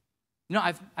this.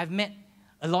 I've met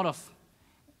a lot of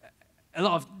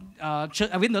church.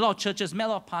 I've been to a lot of churches, met a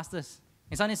lot of pastors,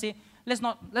 and suddenly say, let's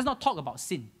not talk about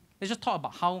sin. Let's just talk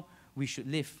about how we should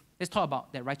live. Let's talk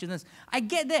about that righteousness. I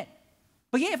get that.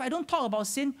 But yet, if I don't talk about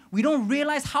sin, we don't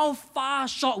realize how far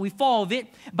short we fall of it.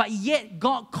 But yet,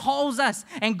 God calls us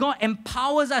and God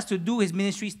empowers us to do his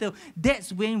ministry still.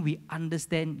 That's when we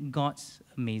understand God's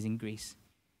amazing grace.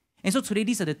 And so today,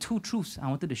 these are the two truths I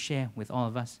wanted to share with all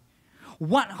of us.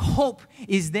 What hope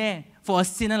is there for a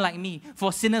sinner like me,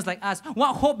 for sinners like us?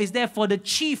 What hope is there for the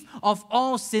chief of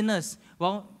all sinners?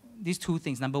 Well, these two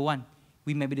things. Number one,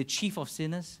 we may be the chief of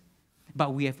sinners,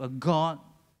 but we have a God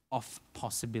of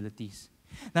possibilities.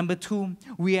 Number two,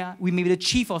 we may be the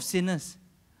chief of sinners,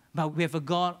 but we have a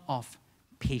God of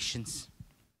patience.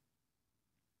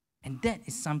 And that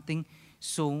is something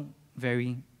so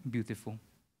very beautiful.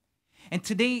 And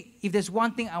today, if there's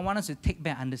one thing I want us to take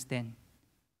back and understand,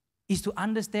 is to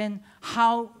understand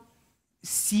how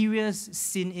serious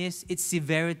sin is, its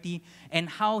severity, and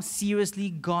how seriously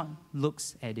God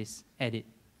looks at it.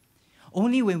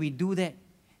 Only when we do that,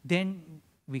 then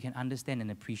we can understand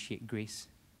and appreciate grace.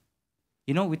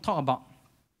 You know, we talk about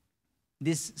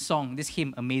this song, this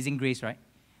hymn, Amazing Grace, right?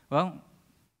 Well,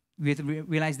 we have to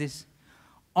realize this.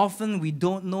 Often we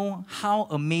don't know how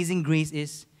amazing grace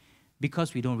is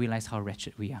because we don't realize how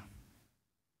wretched we are.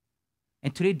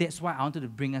 And today, that's why I wanted to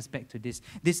bring us back to this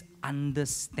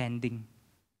understanding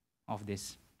of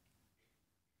this.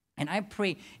 And I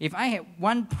pray, if I had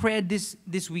one prayer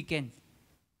this weekend,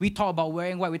 we talk about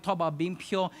wearing white, we talk about being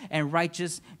pure and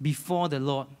righteous before the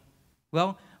Lord.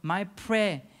 Well, my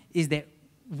prayer is that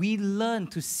we learn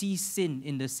to see sin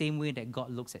in the same way that God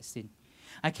looks at sin.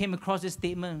 I came across this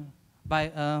statement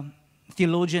by a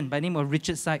theologian by the name of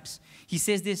Richard Sipes. He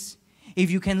says this: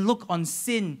 if you can look on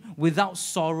sin without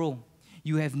sorrow,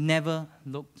 you have never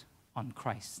looked on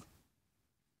Christ.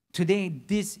 Today,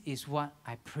 this is what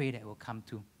I pray that we'll come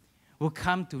to. We'll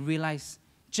come to realize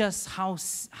just how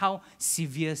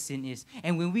severe sin is.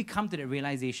 And when we come to that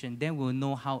realization, then we'll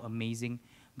know how amazing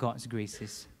God's grace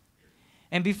is.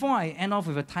 And before I end off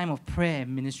with a time of prayer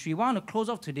and ministry, I want to close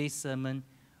off today's sermon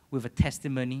with a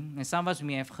testimony. And some of us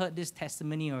may have heard this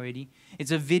testimony already.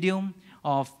 It's a video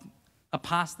of a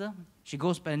pastor. She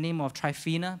goes by the name of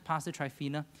Trifina, Pastor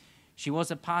Trifina. She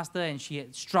was a pastor and she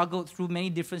had struggled through many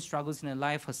different struggles in her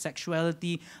life, her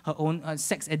sexuality, her own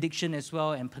sex addiction as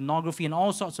well, and pornography and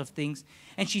all sorts of things.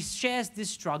 And she shares this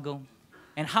struggle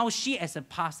and how she as a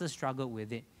pastor struggled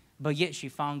with it, but yet she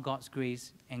found God's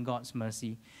grace and God's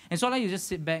mercy. And so I'd like you to just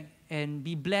sit back and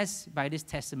be blessed by this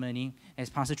testimony as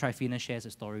Pastor Trifina shares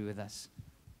a story with us.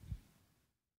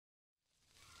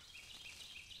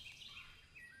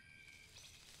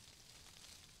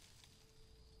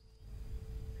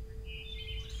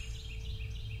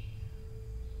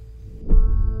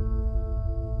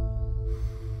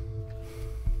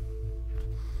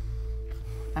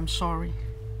 I'm sorry.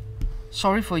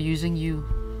 Sorry for using you,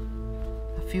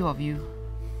 a few of you.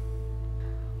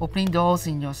 Opening doors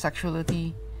in your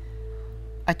sexuality.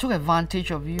 I took advantage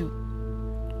of you.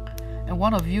 And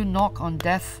one of you knocked on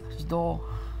death's door.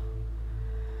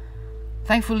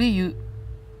 Thankfully, you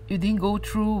didn't go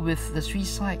through with the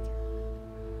suicide.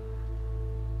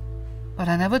 But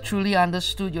I never truly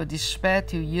understood your despair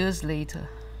till years later,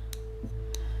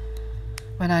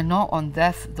 when I knocked on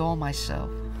death's door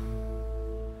myself.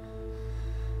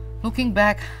 Looking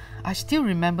back, I still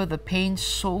remember the pain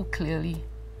so clearly.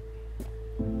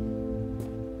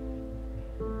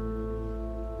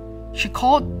 She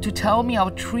called to tell me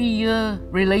our 3-year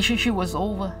relationship was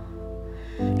over.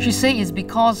 She said it's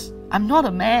because I'm not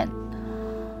a man.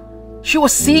 She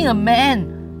was seeing a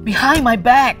man behind my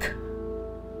back.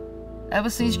 Ever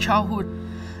since childhood,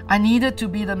 I needed to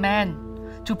be the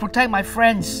man to protect my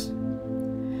friends,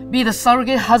 be the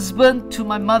surrogate husband to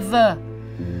my mother,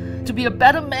 to be a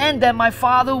better man than my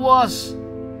father was.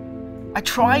 I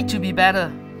tried to be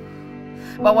better,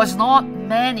 but was not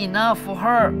man enough for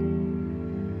her.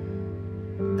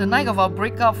 The night of our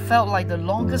breakup felt like the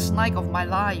longest night of my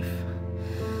life.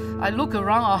 I look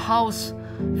around our house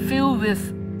filled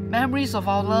with memories of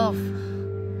our love.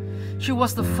 She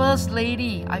was the first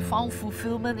lady I found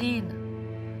fulfillment in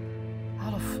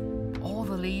out of all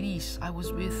the ladies I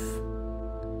was with.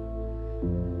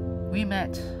 We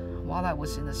met while I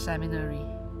was in the seminary,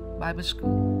 Bible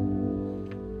school.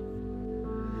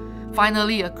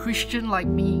 Finally, a Christian like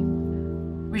me.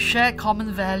 We shared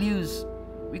common values.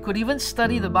 We could even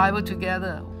study the Bible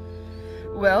together.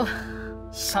 Well,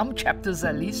 some chapters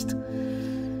at least.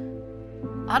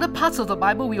 Other parts of the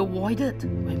Bible we avoided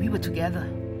when we were together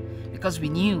because we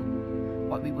knew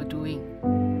what we were doing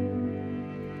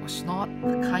was not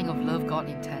the kind of love God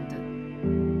intended.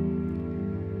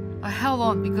 I held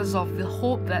on because of the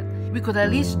hope that we could at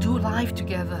least do life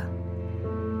together.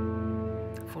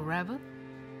 Forever?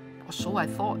 Or so I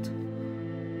thought.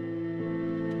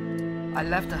 I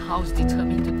left the house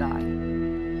determined to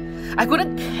die. I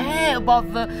couldn't care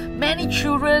about the many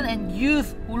children and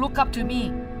youth who look up to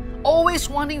me, always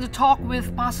wanting to talk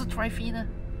with Pastor Trifina.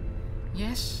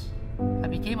 Yes, I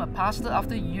became a pastor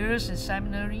after years in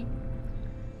seminary.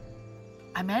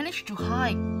 I managed to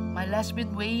hide my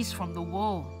lesbian ways from the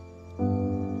world,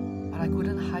 but I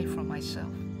couldn't hide from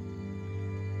myself.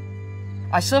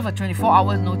 I served a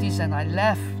 24-hour notice and I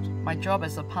left my job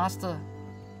as a pastor.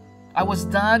 I was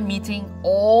done meeting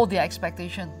all their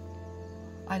expectations.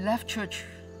 I left church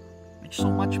with so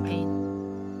much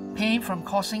pain. Pain from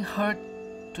causing hurt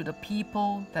to the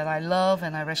people that I love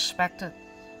and I respected.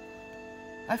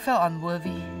 I felt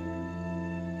unworthy.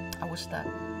 I was that.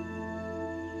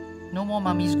 No more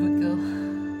mommy's good girl.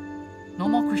 No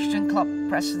more Christian club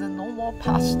president. No more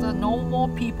pastor. No more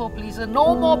people pleaser.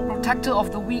 No more protector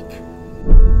of the weak.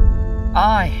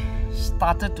 I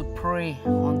started to pray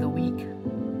on the weak.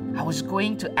 I was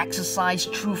going to exercise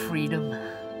true freedom.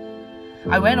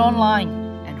 I went online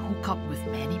and hooked up with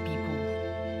many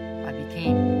people. I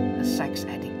became a sex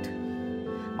addict.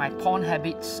 My porn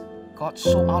habits got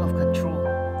so out of control.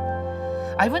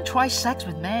 I even tried sex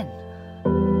with men,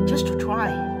 just to try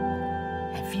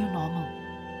and feel normal.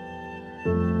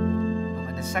 But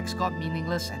when the sex got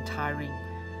meaningless and tiring,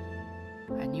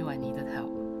 I knew I needed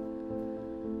help.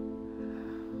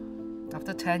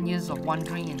 After 10 years of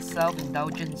wandering in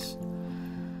self-indulgence,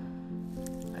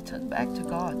 I turned back to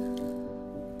God.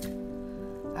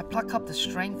 I plucked up the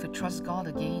strength to trust God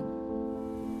again.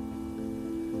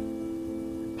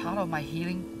 Part of my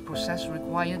healing process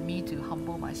required me to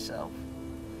humble myself,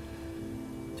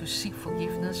 to seek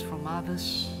forgiveness from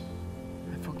others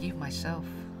and forgive myself.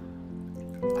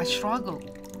 I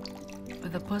struggled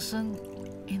with the person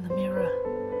in the mirror.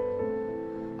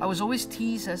 I was always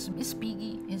teased as Miss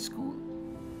Piggy in school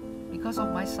because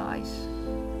of my size.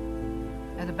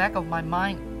 At the back of my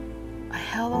mind, I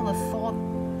held on the thought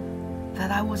that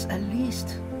I was at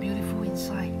least beautiful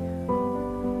inside.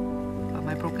 But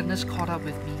my brokenness caught up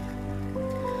with me.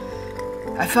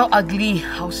 I felt ugly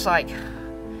outside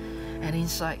and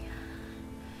inside.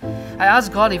 I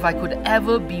asked God if I could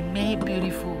ever be made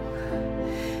beautiful.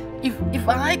 If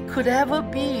I could ever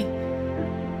be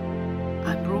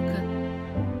unbroken.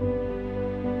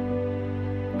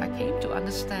 I came to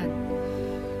understand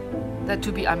that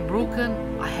to be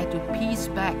unbroken, I had to piece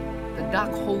back the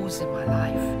dark holes in my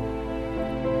life.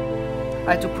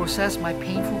 I had to process my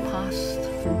painful past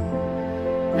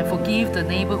and forgive the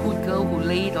neighborhood girl who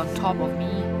laid on top of me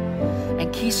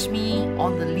and kissed me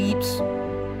on the lips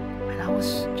when I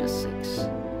was just 6.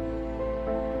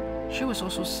 She was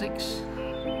also 6.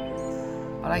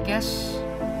 But I guess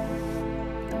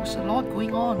there was a lot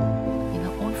going on in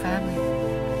her own family.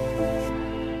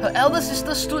 Her elder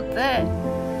sister stood there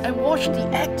and watched the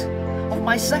act of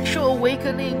my sexual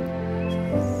awakening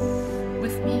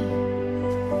with me,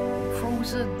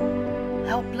 frozen,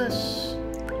 helpless.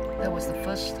 That was the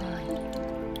first time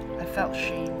I felt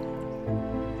shame.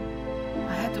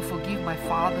 I had to forgive my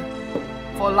father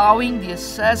for allowing the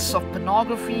access of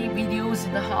pornography videos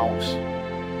in the house.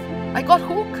 I got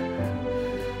hooked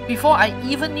before I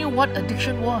even knew what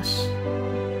addiction was.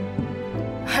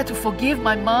 I had to forgive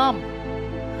my mom,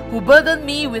 who burdened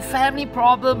me with family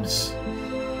problems.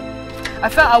 I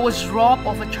felt I was robbed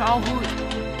of a childhood.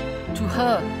 To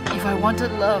her, if I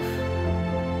wanted love,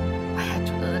 I had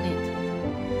to earn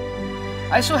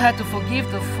it. I also had to forgive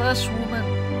the first woman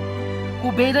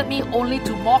who baited me only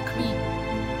to mock me.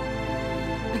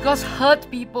 Because hurt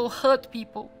people hurt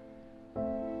people.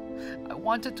 I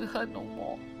wanted to hurt no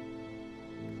more.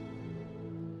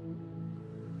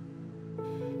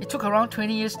 It took around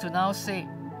 20 years to now say,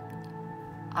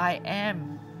 I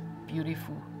am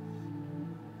beautiful.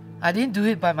 I didn't do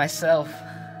it by myself.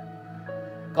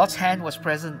 God's hand was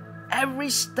present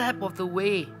every step of the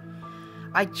way.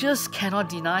 I just cannot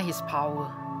deny His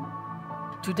power.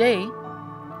 Today,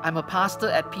 I'm a pastor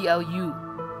at PLU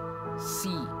C,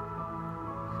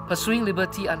 Pursuing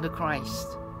Liberty Under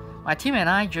Christ. My team and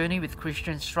I journey with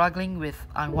Christians struggling with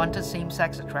unwanted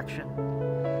same-sex attraction.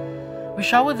 We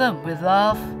shower them with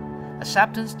love,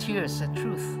 acceptance, tears, and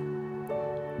truth.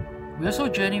 We also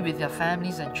journey with their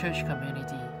families and church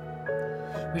community.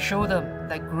 We show them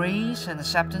that grace and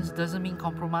acceptance doesn't mean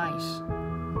compromise.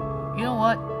 You know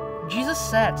what? Jesus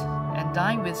sat and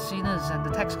dined with sinners and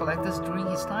the tax collectors during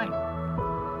His time.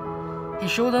 He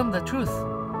showed them the truth,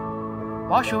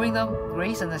 while showing them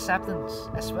grace and acceptance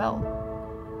as well.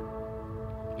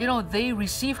 You know, they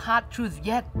received hard truth,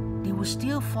 yet they were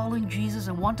still following Jesus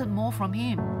and wanted more from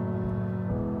Him.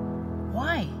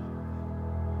 Why?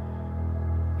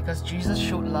 Because Jesus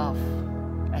showed love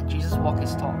and Jesus walked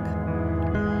His talk.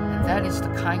 And that is the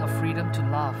kind of freedom to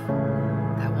love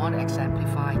that I want to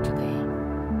exemplify today.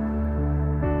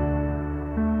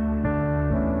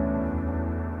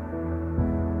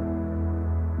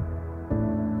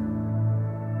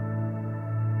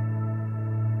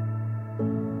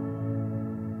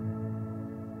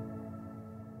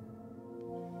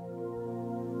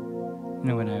 You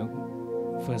know, when I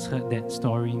first heard that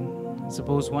story, I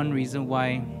suppose one reason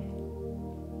why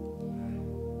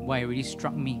it really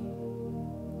struck me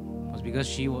was because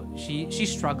she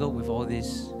struggled with all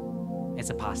this as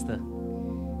a pastor.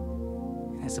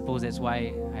 I suppose that's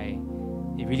why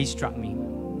it really struck me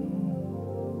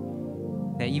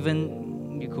that even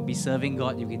you could be serving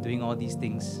God, you could be doing all these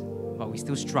things, but we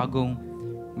still struggle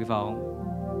with our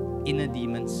inner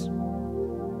demons.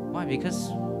 Why? Because,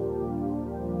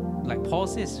 like Paul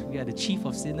says, we are the chief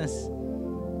of sinners.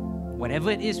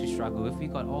 Whatever it is we struggle with, we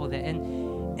got all that.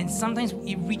 And sometimes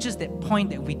it reaches that point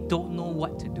that we don't know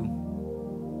what to do.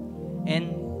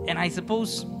 And I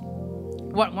suppose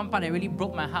one part that really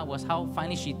broke my heart was how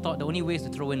finally she thought the only way is to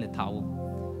throw in the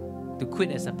towel, to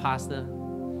quit as a pastor,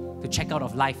 to check out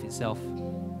of life itself.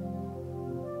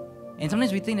 And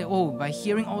sometimes we think that, oh, by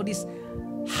hearing all these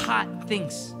hard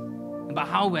things about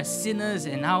how we're sinners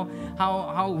and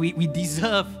how we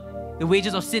deserve, the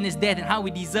wages of sin is death, and how we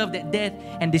deserve that death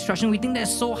and destruction, we think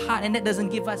that's so hard and that doesn't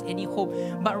give us any hope.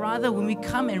 But rather, when we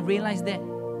come and realize that,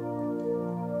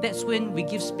 that's when we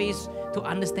give space to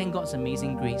understand God's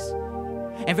amazing grace.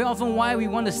 And very often why we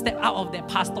want to step out of that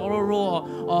pastoral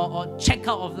role or check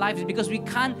out of life is because we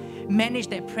can't manage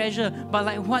that pressure. But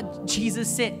like what Jesus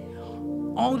said,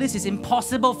 all this is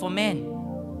impossible for man,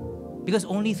 because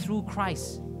only through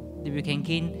Christ that we can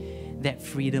gain that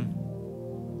freedom.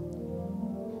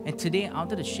 And today I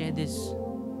wanted to share this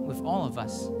with all of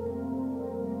us,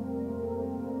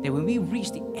 that when we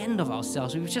reach the end of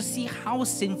ourselves, we just see how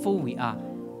sinful we are.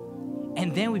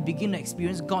 And then we begin to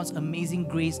experience God's amazing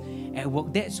grace at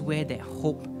work. That's where that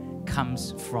hope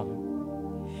comes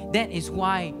from. That is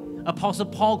why Apostle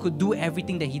Paul could do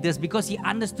everything that he does, because he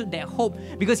understood that hope,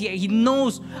 because he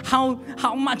knows how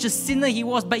much a sinner he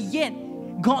was, but yet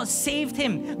God saved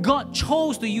him. God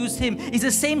chose to use him. It's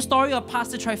the same story of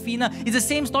Pastor Tryphena. It's the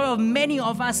same story of many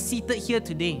of us seated here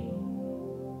today.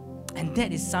 And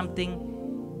that is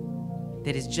something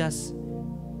that is just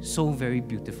so very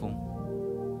beautiful.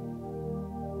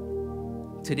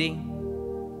 Today,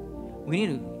 we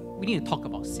need to talk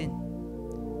about sin,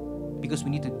 because we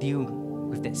need to deal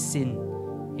with that sin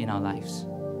in our lives.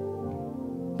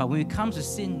 But when it comes to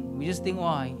sin, we just think,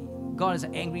 oh, God is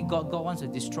an angry God. God wants to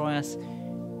destroy us.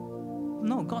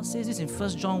 No, God says this in 1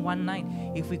 John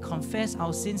 1:9. If we confess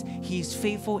our sins, He is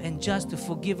faithful and just to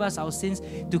forgive us our sins,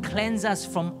 to cleanse us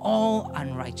from all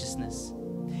unrighteousness.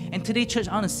 And today, church,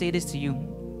 I want to say this to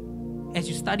you. As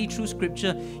you study through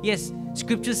Scripture, yes,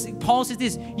 Scriptures, Paul says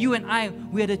this, you and I,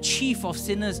 we are the chief of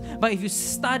sinners. But if you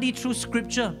study through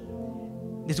Scripture,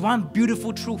 there's one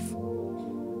beautiful truth.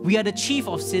 We are the chief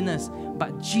of sinners,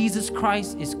 but Jesus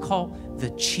Christ is called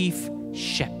the chief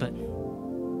shepherd.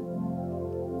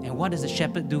 And what does the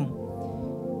shepherd do?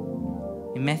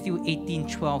 In Matthew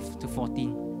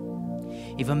 18:12-14,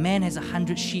 if a man has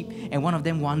 100 sheep and one of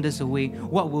them wanders away,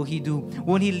 what will he do?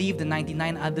 Won't he leave the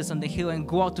 99 others on the hill and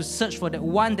go out to search for that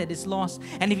one that is lost?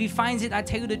 And if he finds it, I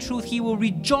tell you the truth, he will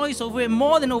rejoice over it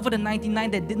more than over the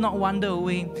 99 that did not wander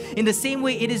away. In the same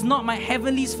way, it is not my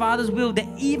heavenly Father's will that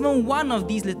even one of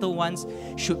these little ones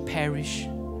should perish.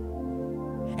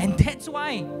 And that's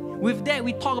why, with that,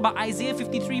 we talk about Isaiah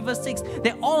 53 verse 6,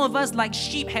 that all of us like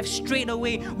sheep have strayed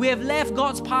away. We have left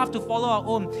God's path to follow our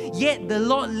own. Yet the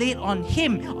Lord laid on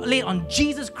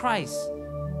Jesus Christ,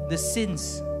 the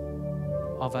sins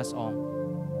of us all.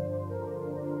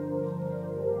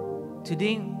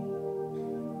 Today,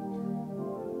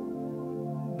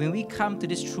 when we come to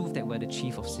this truth that we're the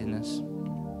chief of sinners,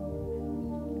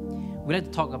 we'd like to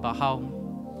talk about how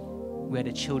we're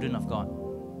the children of God,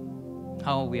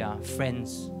 how we are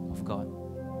friends of God.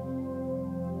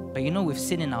 But you know, with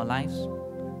sin in our lives,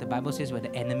 the Bible says we're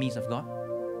the enemies of God.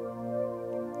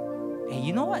 And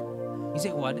you know what? You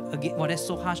say, well, that's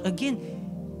so harsh.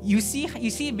 Again, you see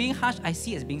it being harsh, I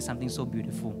see it as being something so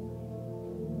beautiful.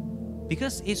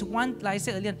 Because it's one, like I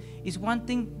said earlier, it's one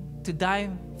thing to die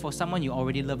for someone you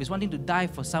already love. It's one thing to die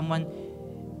for someone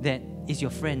that is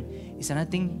your friend. It's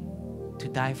another thing to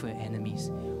die for your enemies.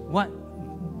 What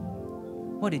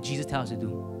did Jesus tell us to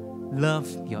do?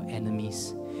 Love your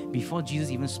enemies. Before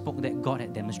Jesus even spoke that, God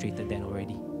had demonstrated that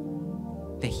already.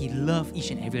 That He loved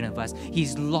each and every one of us.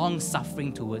 He's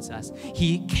long-suffering towards us.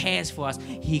 He cares for us.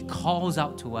 He calls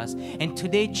out to us. And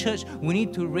today, church, we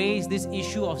need to raise this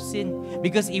issue of sin.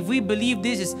 Because if we believe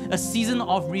this is a season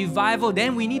of revival,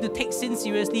 then we need to take sin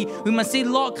seriously. We must say,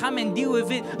 Lord, come and deal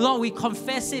with it. Lord, we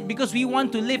confess it because we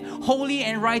want to live holy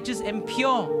and righteous and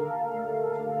pure.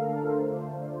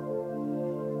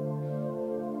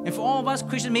 And for all of us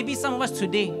Christians, maybe some of us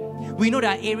today, we know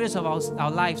there are areas of our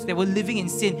lives that we're living in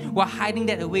sin, we're hiding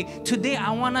that away. Today,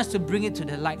 I want us to bring it to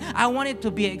the light. I want it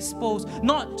to be exposed,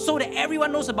 not so that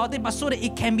everyone knows about it, but so that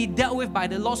it can be dealt with by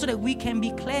the Lord, so that we can be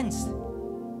cleansed.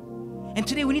 And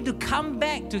today, we need to come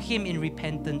back to Him in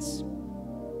repentance.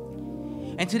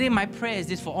 And today, my prayer is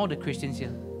this for all the Christians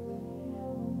here.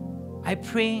 I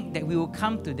pray that we will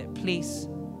come to that place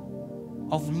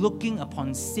of looking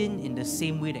upon sin in the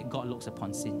same way that God looks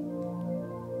upon sin.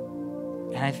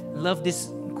 And I love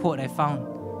this quote I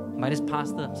found by this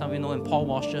pastor, some of you know him, Paul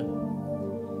Washer.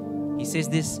 He says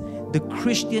this: the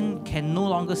Christian can no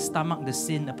longer stomach the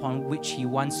sin upon which he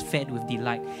once fed with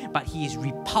delight, but he is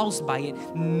repulsed by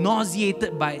it,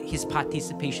 nauseated by his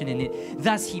participation in it.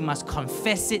 Thus, he must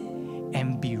confess it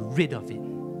and be rid of it.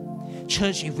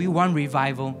 Church, if we want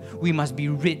revival, we must be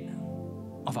rid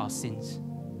of our sins.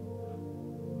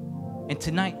 And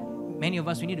tonight, many of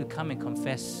us, we need to come and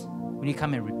confess. We need to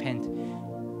come and repent.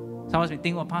 Some of us may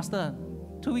think, well, Pastor,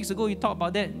 2 weeks ago you talked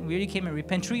about that, we already came and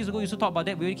repent. 3 years ago you also talked about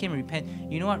that, we already came and repent.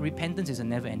 You know what? Repentance is a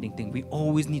never-ending thing. We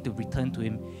always need to return to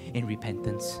Him in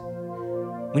repentance.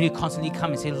 We need to constantly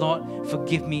come and say, Lord,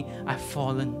 forgive me, I've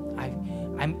fallen,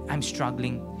 I'm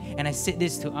struggling. And I said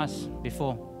this to us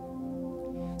before.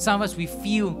 Some of us, we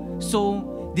feel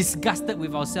so disgusted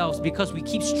with ourselves because we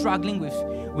keep struggling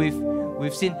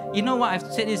with sin. You know what? I've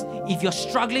said this, if you're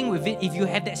struggling with it, if you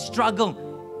have that struggle,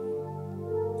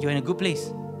 you're in a good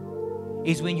place.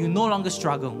 It's when you no longer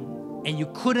struggle and you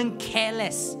couldn't care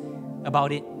less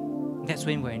about it. That's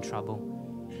when we're in trouble.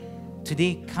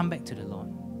 Today, come back to the Lord.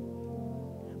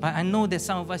 But I know that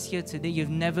some of us here today, you've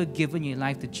never given your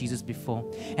life to Jesus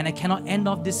before. And I cannot end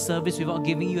off this service without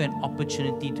giving you an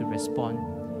opportunity to respond.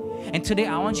 And today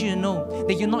I want you to know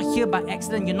that you're not here by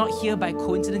accident, you're not here by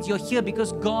coincidence, you're here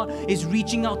because God is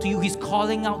reaching out to you, He's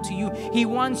calling out to you. He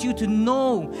wants you to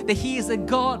know that He is a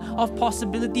God of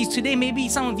possibilities. Today, maybe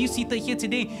some of you seated here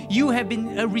today, you have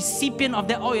been a recipient of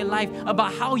that all your life,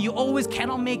 about how you always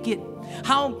cannot make it,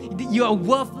 how you are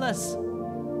worthless.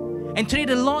 And today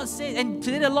the Lord says, and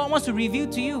today the Lord wants to reveal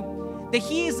to you that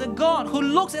He is a God who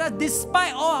looks at us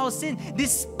despite all our sin,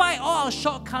 despite all our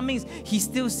shortcomings. He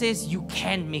still says you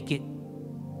can make it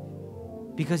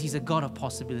because He's a God of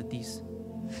possibilities.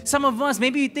 Some of us,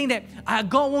 maybe you think that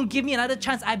God won't give me another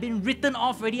chance. I've been written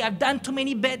off already. I've done too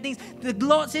many bad things. The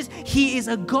Lord says He is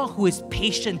a God who is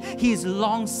patient. He is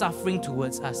long-suffering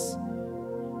towards us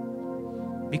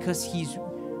because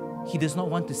He does not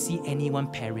want to see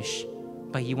anyone perish,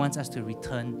 but He wants us to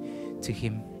return to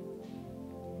Him.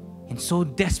 And so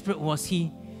desperate was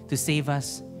He to save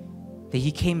us that He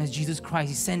came as Jesus Christ.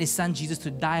 He sent His Son Jesus to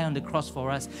die on the cross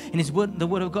for us. And the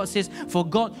Word of God says, for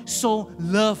God so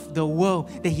loved the world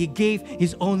that He gave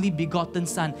His only begotten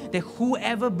Son, that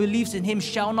whoever believes in Him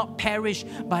shall not perish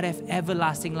but have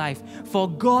everlasting life. For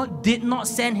God did not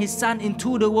send His Son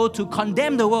into the world to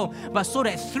condemn the world, but so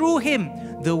that through Him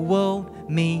the world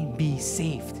may be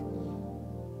saved.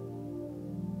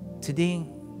 Today,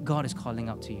 God is calling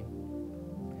out to you.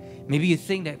 Maybe you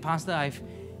think that, Pastor,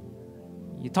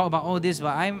 you talk about all this,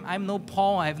 but I'm no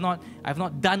Paul. I've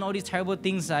not done all these terrible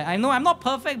things. I know I'm not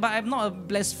perfect, but I'm not a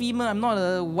blasphemer. I'm not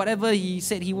a whatever he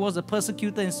said he was, a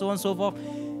persecutor, and so on and so forth.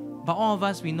 But all of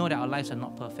us, we know that our lives are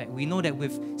not perfect. We know that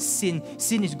with sin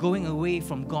is going away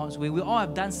from God's way. We all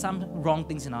have done some wrong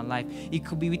things in our life. It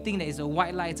could be we think that it's a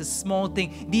white lie, it's a small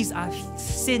thing. These are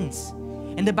sins.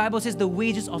 And the Bible says the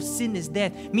wages of sin is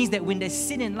death. Means that when there's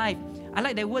sin in life, I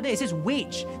like that word there, it says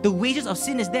wage. The wages of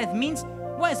sin is death. Means,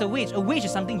 what is a wage? A wage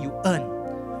is something you earn.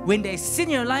 When there's sin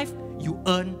in your life, you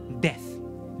earn death.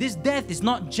 This death is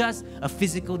not just a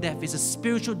physical death, it's a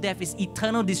spiritual death, it's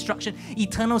eternal destruction,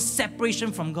 eternal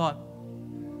separation from God.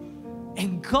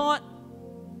 And God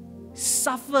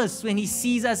suffers when He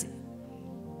sees us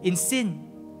in sin,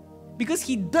 because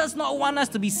He does not want us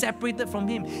to be separated from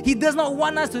Him. He does not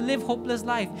want us to live hopeless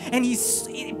life. And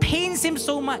it pains Him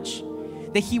so much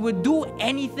that He would do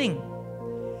anything.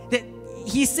 That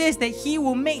He says that He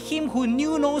will make Him who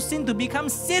knew no sin to become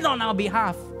sin on our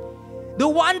behalf. The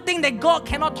one thing that God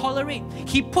cannot tolerate,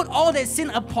 He put all that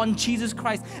sin upon Jesus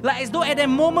Christ. Like as though at that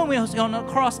moment when He was on the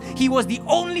cross, He was the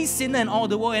only sinner in all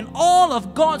the world, and all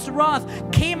of God's wrath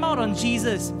came out on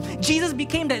Jesus. Jesus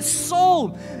became that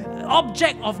sole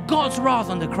object of God's wrath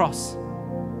on the cross,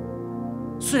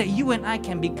 so that you and I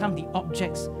can become the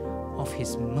objects of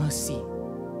His mercy.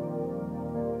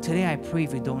 Today I pray,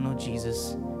 if you don't know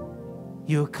Jesus,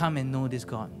 you'll come and know this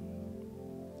God.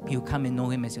 You'll come and know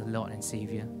Him as your Lord and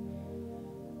Savior.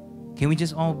 Can we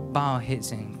just all bow our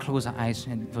heads and close our eyes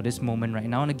for this moment right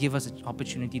now? I want to give us an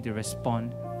opportunity to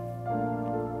respond.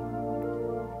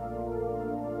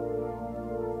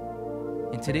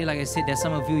 And today, like I said, there's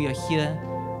some of you, you're here.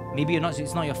 Maybe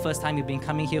it's not your first time, you've been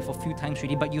coming here for a few times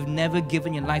already, but you've never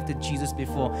given your life to Jesus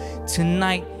before.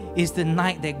 Tonight is the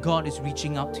night that God is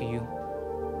reaching out to you.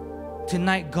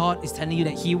 Tonight, God is telling you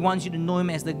that He wants you to know Him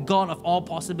as the God of all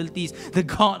possibilities, the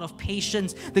God of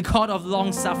patience, the God of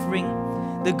long-suffering,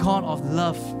 the God of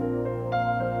love.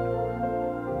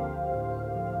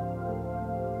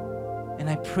 And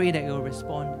I pray that you'll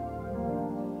respond.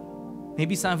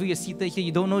 Maybe some of you are seated here,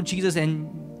 you don't know Jesus,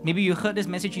 and maybe you heard this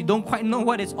message, you don't quite know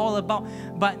what it's all about,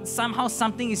 but somehow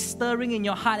something is stirring in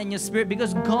your heart and your spirit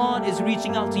because God is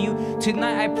reaching out to you.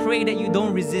 Tonight, I pray that you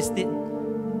don't resist it.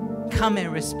 Come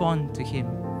and respond to Him.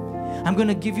 I'm going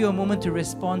to give you a moment to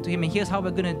respond to Him, and here's how we're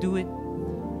going to do it.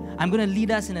 I'm going to lead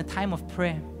us in a time of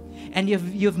prayer. And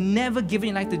you've never given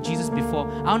your life to Jesus before,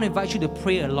 I want to invite you to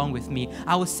pray along with me.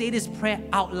 I will say this prayer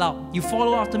out loud. You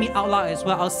follow after me out loud as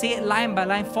well. I'll say it line by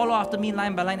line, follow after me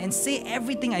line by line, and say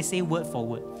everything I say word for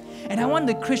word. And I want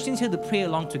the Christians here to pray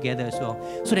along together as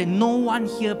well, so that no one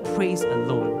here prays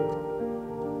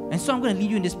alone. And so I'm going to lead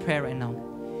you in this prayer right now.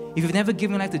 If you've never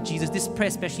given your life to Jesus, this prayer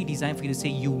is especially designed for you to say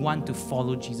you want to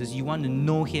follow Jesus. You want to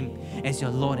know Him as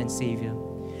your Lord and Savior.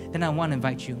 Then I want to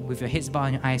invite you, with your heads bowed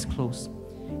and your eyes closed,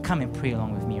 come and pray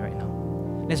along with me right now.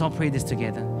 Let's all pray this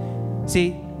together.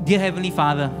 Say, Dear Heavenly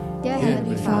Father, Dear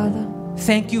Heavenly Father,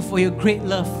 thank you for your great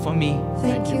love for me.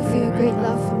 thank you for your great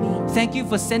love for me. Thank you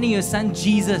for sending your Son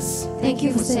Jesus Thank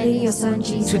you for sending your Son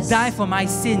Jesus to die for my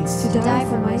sins, to die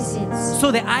for my sins,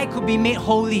 so that I could be made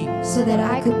holy, so that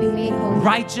I could be made holy,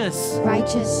 righteous,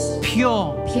 righteous,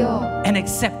 pure, pure, and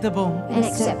acceptable. and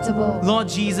acceptable. Lord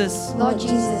Jesus, Lord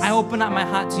Jesus, I open up my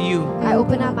heart to you. I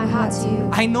open up my heart to you.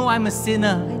 I know I'm a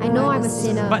sinner, I know I'm a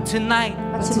sinner, but tonight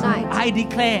I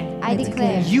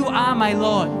declare you are my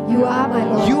Lord. you are my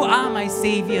Lord. You are my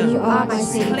Savior. You are my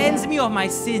Savior. Cleanse me of my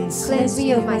sins. Cleanse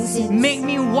me of my sins. Make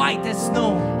me white as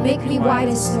snow. Make me white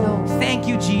as snow. Thank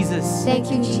you, Jesus. Thank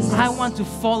you, Jesus. I want to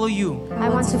follow you I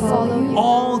want to follow you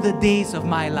all the days of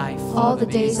my life. all the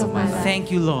days of my life.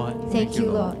 Thank you, Lord. Thank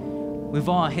you, Lord. With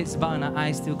all our heads bowed and our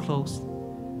eyes still closed,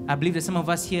 I believe that some of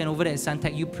us here and over there at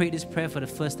Suntec, you prayed this prayer for the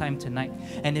first time tonight.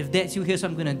 And if that's you, here's what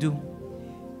I'm going to do.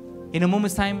 In a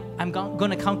moment's time, I'm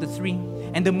going to count to 3.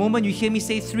 And the moment you hear me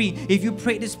say 3, if you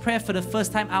prayed this prayer for the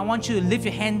first time, I want you to lift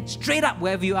your hand straight up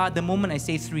wherever you are the moment I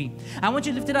say 3. I want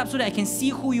you to lift it up so that I can see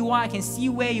who you are, I can see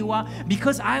where you are,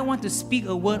 because I want to speak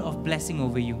a word of blessing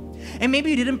over you. And maybe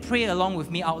you didn't pray along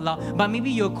with me out loud, but maybe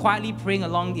you're quietly praying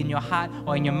along in your heart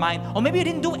or in your mind, or maybe you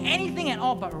didn't do anything at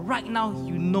all, but right now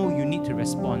you know you need to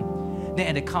respond. Then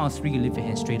at the count of 3, you lift your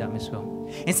hand straight up as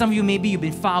well. And some of you, maybe you've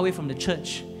been far away from the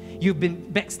church. You've been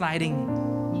backsliding,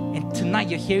 and tonight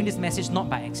you're hearing this message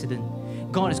not by accident.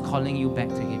 God is calling you back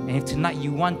to Him. And if tonight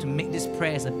you want to make this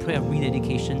prayer as a prayer of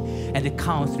rededication, at the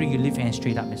count of 3, you lift your hand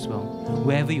straight up as well.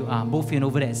 Wherever you are, both here and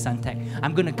over there at Suntec,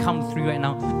 I'm going to count 3 right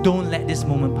now. Don't let this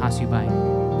moment pass you by.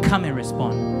 Come and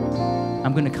respond.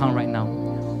 I'm going to count right now.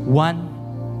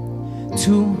 1,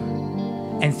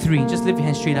 2, and 3. Just lift your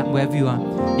hand straight up wherever you are.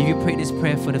 If you prayed this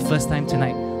prayer for the first time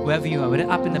tonight, wherever you are, whether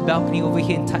up in the balcony, over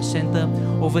here in Touch Center,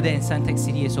 over there in Suntec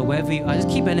City, so wherever you are, just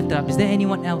keep your hand lifted up. Is there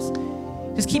anyone else?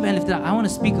 Just keep your hand lifted up. I want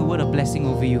to speak a word of blessing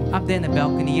over you. Up there in the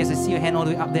balcony, yes, I see your hand all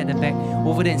the way up there at the back,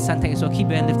 over there in Suntec, so keep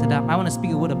your hand lifted up. I want to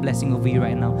speak a word of blessing over you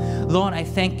right now. Lord, I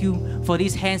thank you for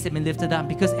these hands that have been lifted up,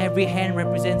 because every hand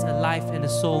represents a life and a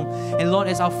soul. And Lord,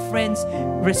 as our friends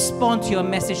respond to your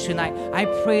message tonight, I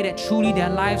pray that truly their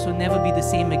lives will never be the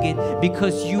same again,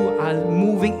 because you are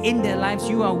moving in their lives,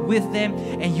 you are with them,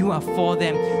 and you are for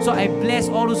them. So I bless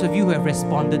all those of you who have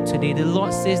responded today. The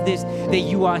Lord says this, that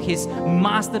you are His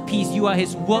masterpiece, you are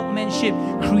His workmanship,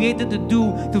 created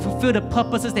to fulfill the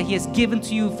purposes that He has given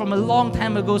to you from a long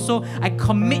time ago. So I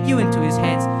commit you into His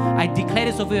hands. I declare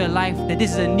this over your life, that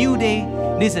this is a new day,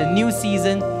 this is a new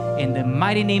season. In the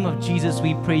mighty name of Jesus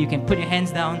we pray. You can put your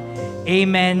hands down.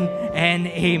 Amen and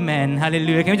amen.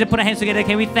 Hallelujah. Can we just put our hands together?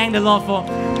 Can we thank the Lord for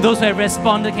those who have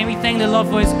responded? Can we thank the Lord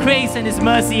for His grace and His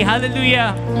mercy?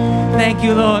 Hallelujah. Thank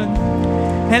you, Lord.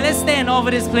 Now let's stand over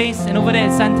this place and over there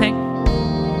at Suntec.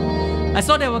 I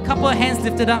saw there were a couple of hands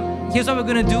lifted up. Here's what we're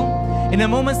going to do. In a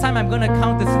moment's time, I'm going to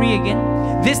count to 3 again.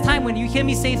 This time, when you hear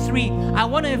me say 3, I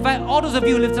want to invite all those of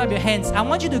you who lifted up your hands. I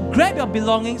want you to grab your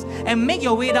belongings and make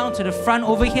your way down to the front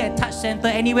over here at Touch Center,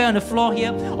 anywhere on the floor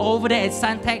here, or over there at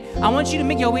Suntec. I want you to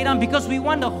make your way down, because we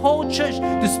want the whole church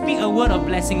to speak a word of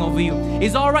blessing over you.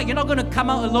 It's all right. You're not going to come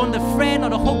out alone. The friend or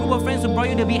the whole group of friends who brought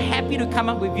you, they'll be happy to come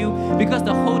up with you, because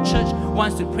the whole church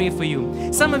wants to pray for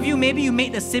you. Some of you, maybe you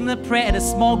made a similar prayer at a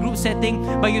small group setting,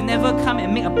 but you've never come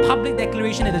and make a public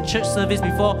declaration at the church service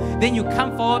before. Then you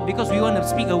come forward, because we want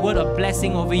to speak a word of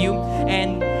blessing over you.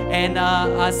 And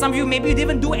some of you, maybe you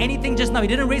didn't do anything just now. You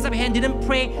didn't raise up your hand, didn't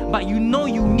pray, but you know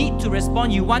you need to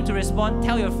respond. You want to respond.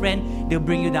 Tell your friend, they'll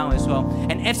bring you down as well.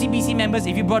 And FCBC members,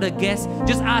 if you brought a guest,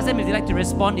 just ask them if they'd like to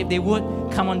respond. If they would,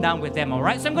 come on down with them, all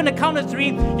right? So I'm going to count to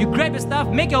 3. You grab your stuff,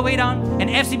 make your way down, and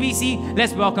FCBC,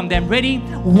 let's welcome them. Ready?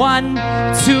 1, 2,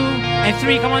 and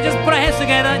 3. Come on, just put our hands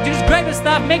together. Just grab your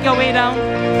stuff, make your way down.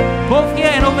 both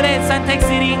here and over there in Suntec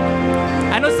City.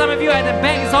 I know some of you are at the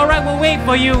back. It's all right, we'll wait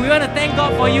for you. We want to thank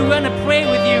God for you. We want to pray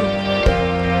with you.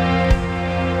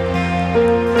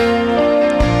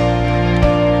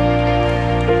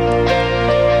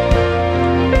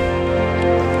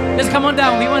 Just come on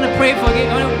down. We want to pray for you.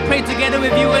 We want to pray together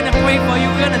with you. We want to pray for you.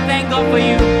 We want to thank God for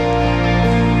you.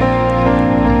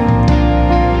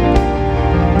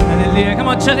 Hallelujah. Come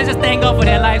on, church, let's just thank God for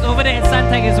their lives. Over there in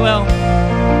Suntec as well.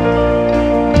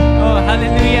 Oh,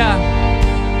 hallelujah.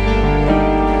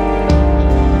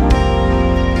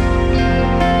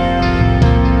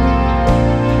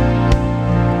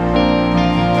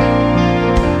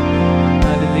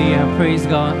 Hallelujah. Praise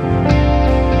God.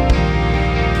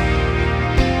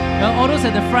 Now, all those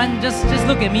at the front, just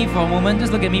look at me for a moment.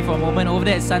 Just look at me for a moment. Over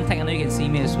there at Suntec, I know you can see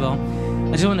me as well.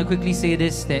 I just want to quickly say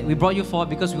this, that we brought you forward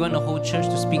because we want the whole church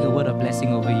to speak a word of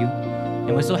blessing over you.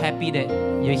 And we're so happy that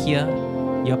you're here.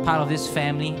 You're part of this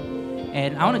family.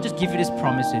 And I want to just give you this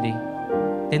promise today,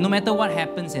 that no matter what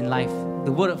happens in life,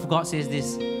 the Word of God says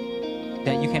this,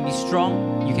 that you can be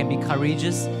strong, you can be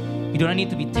courageous, you don't need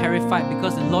to be terrified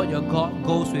because the Lord your God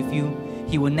goes with you.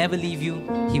 He will never leave you.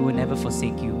 He will never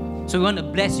forsake you. So we want to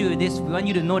bless you with this. We want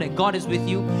you to know that God is with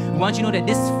you. We want you to know that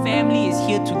this family is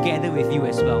here together with you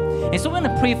as well. And so we're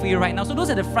going to pray for you right now. So those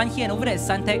at the front here and over there at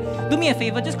Suntec, do me a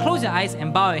favor, just close your eyes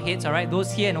and bow your heads, all right?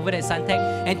 Those here and over there at Suntec.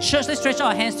 And church, let's stretch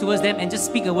our hands towards them and just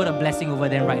speak a word of blessing over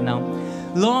them right now.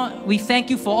 Lord, we thank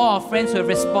you for all our friends who have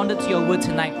responded to your word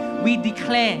tonight. We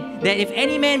declare that if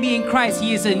any man be in Christ,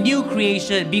 he is a new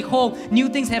creation. Behold, new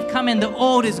things have come and the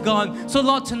old is gone. So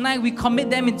Lord, tonight we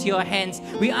commit them into your hands.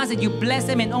 We ask that you bless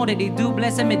them in all that they do.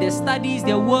 Bless them in their studies,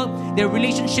 their work, their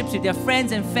relationships with their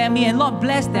friends and family. And Lord,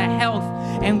 bless their health.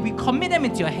 And we commit them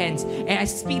into your hands. And I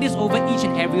speak this over each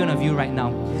and every one of you right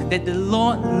now, that the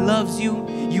Lord loves you.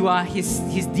 You are His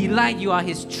delight. You are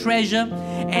His treasure.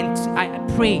 And I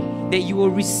pray that you will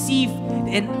receive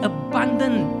an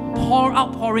abundant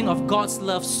outpouring of God's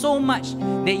love so much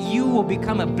that you will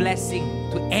become a blessing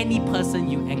to any person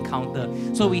you encounter.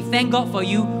 So we thank God for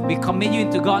you. We commit you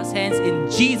into God's hands. In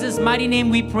Jesus' mighty name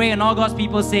we pray, and all God's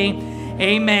people say,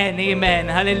 Amen, amen,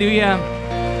 hallelujah.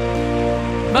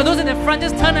 But those in the front,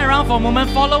 just turn around for a moment.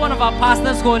 Follow one of our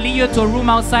pastors who will lead you to a room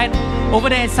outside over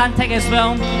there at Suntec as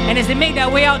well. And as they make their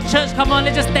way out, church, come on,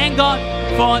 let's just thank God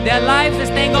for their lives.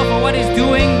 Let's thank God for what He's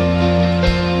doing.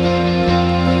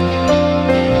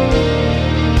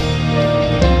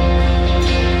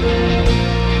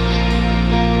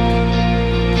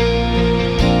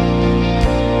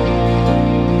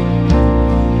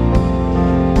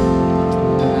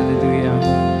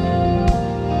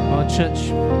 Church,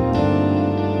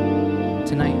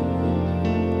 tonight,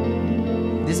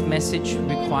 this message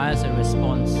requires a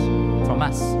response from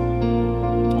us,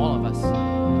 all of us.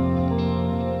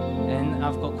 And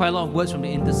I've got quite a lot of words from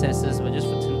the intercessors, but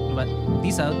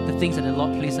these are the things that the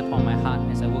Lord placed upon my heart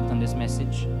as I worked on this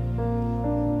message.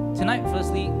 Tonight,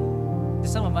 firstly, to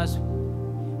some of us,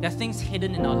 there are things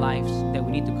hidden in our lives that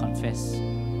we need to confess.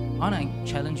 I want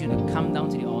to challenge you to come down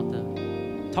to the altar.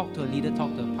 Talk to a leader,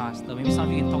 talk to a pastor. Maybe some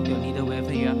of you can talk to your leader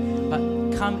wherever you are.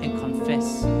 But come and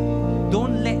confess.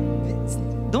 Don't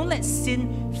let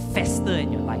sin fester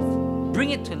in your life.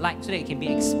 Bring it to light so that it can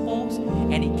be exposed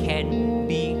and it can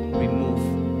be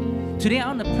removed. Today I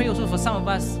want to pray also for some of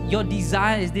us. Your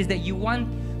desire is this, that you want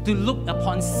to look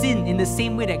upon sin in the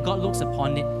same way that God looks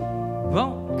upon it.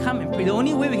 Well, come and pray. The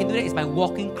only way we can do that is by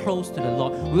walking close to the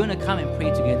Lord. We want to come and pray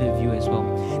together with you as well.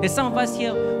 There's some of us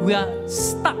here, we are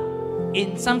stuck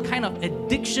in some kind of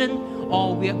addiction,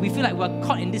 or we feel like we're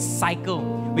caught in this cycle.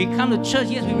 We come to church,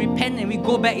 yes, we repent and we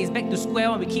go back, it's back to square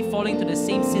one, we keep falling to the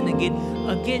same sin again.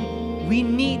 Again, we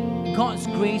need God's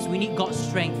grace, we need God's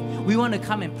strength. We want to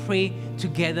come and pray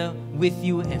together with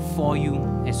you and for you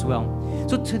as well.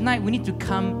 So tonight, we need to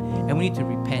come and we need to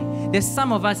repent. There's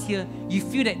some of us here, you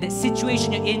feel that the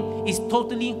situation you're in is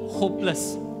totally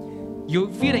hopeless.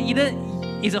 You feel that either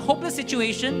it's a hopeless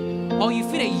situation or you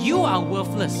feel that you are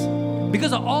worthless.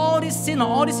 Because of all this sin or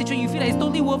all this situation, you feel that it's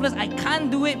totally worthless, I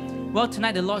can't do it. Well,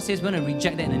 tonight the Lord says we're going to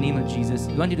reject that in the name of Jesus.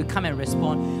 We want you to come and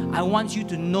respond. I want you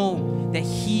to know that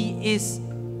He is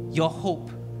your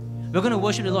hope. We're going to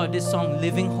worship the Lord with this song,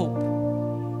 Living Hope.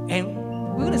 And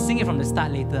we're going to sing it from the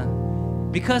start later.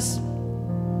 Because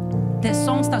that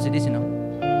song starts with this,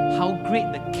 how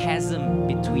great the chasm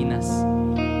between us.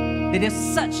 That there's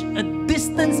such a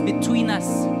distance between us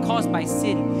caused by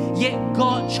sin, yet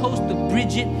God chose to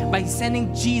bridge it by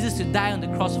sending Jesus to die on the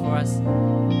cross for us,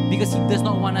 because He does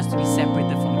not want us to be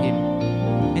separated from Him.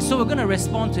 And so we're going to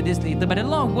respond to this later, but a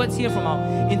lot of words here from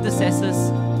our intercessors.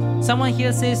 Someone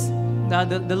here says,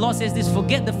 the Lord says this,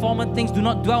 forget the former things, do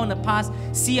not dwell on the past.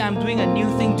 See, I'm doing a new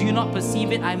thing, do you not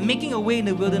perceive it? I'm making a way in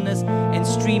the wilderness and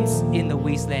streams in the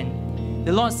wasteland.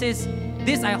 The Lord says,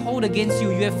 this I hold against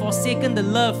you. You have forsaken the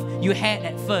love you had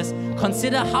at first.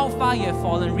 Consider how far you have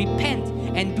fallen. Repent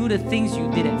and do the things you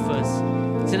did at first.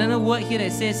 There's another word here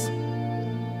that says,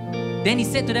 then he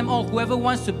said to them all, whoever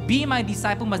wants to be my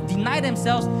disciple must deny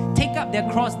themselves, take up their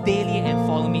cross daily and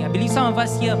follow me. I believe some of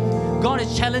us here, God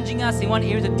is challenging us in one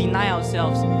area to deny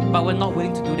ourselves, but we're not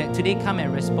willing to do that. Today, come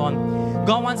and respond.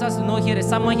 God wants us to know here that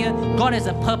someone here, God has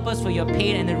a purpose for your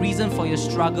pain and a reason for your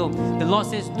struggle. The Lord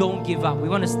says, don't give up. We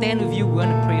want to stand with you. We want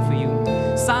to pray for you.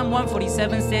 Psalm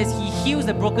 147 says, He heals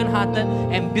the brokenhearted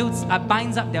and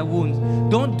binds up their wounds.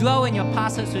 Don't dwell in your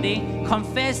past hurts today.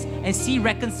 Confess and see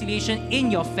reconciliation in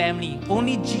your family.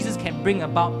 Only Jesus can bring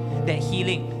about that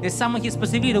healing. There's someone here,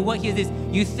 specifically the word here is this,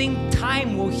 you think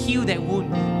time will heal that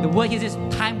wound. The word here is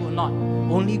time will not.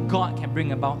 Only God can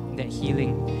bring about that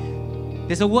healing.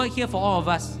 There's a word here for all of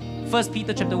us. 1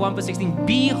 Peter chapter 1 verse 16,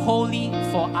 be holy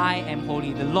for I am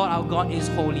holy. The Lord our God is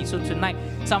holy. So tonight,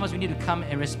 some of us, we need to come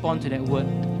and respond to that word.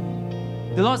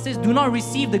 The Lord says, do not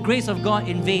receive the grace of God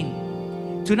in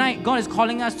vain. Tonight, God is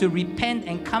calling us to repent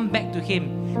and come back to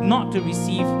Him, not to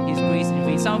receive His grace in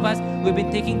vain. Some of us, we've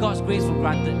been taking God's grace for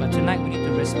granted, but tonight we need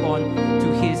to respond to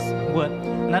His word.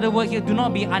 Another word here, do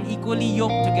not be unequally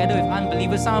yoked together with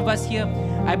unbelievers. Some of us here,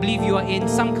 I believe you are in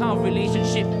some kind of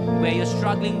relationship where you're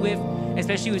struggling with,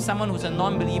 especially with someone who's a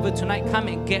non-believer. Tonight, come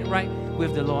and get right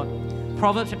with the Lord.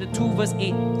 Proverbs chapter 2 verse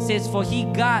 8 says, for He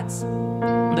guards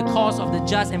the cause of the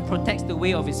just and protects the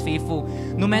way of His faithful.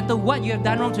 No matter what you have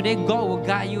done wrong today, God will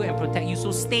guide you and protect you.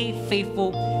 So stay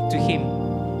faithful to Him.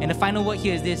 And the final word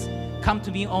here is this, come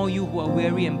to me all you who are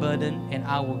weary and burdened, and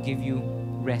I will give you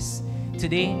rest.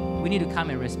 Today, we need to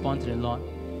come and respond to the Lord.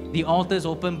 The altar is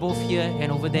open both here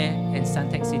and over there in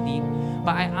Suntec City.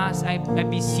 But I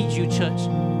beseech you, church,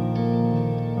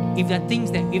 if there are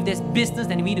things if there's business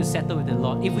that we need to settle with the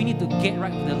Lord, if we need to get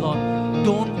right with the Lord,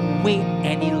 don't wait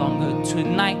any longer.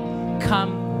 Tonight,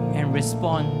 come and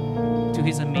respond to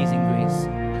His amazing grace.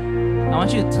 I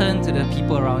want you to turn to the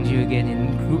people around you again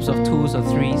in groups of twos or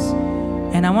threes.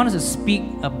 And I want us to speak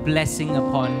a blessing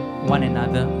upon one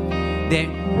another, that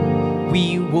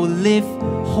we will live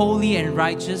holy and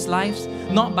righteous lives,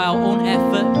 not by our own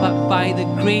effort, but by the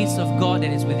grace of God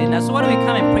that is within us. So why don't we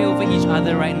come and pray over each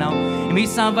other right now? And maybe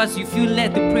some of us, you feel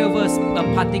led to pray over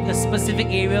a specific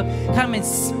area. Come and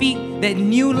speak that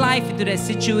new life into that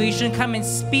situation. Come and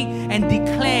speak and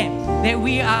declare that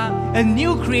we are a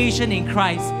new creation in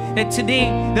Christ. That today,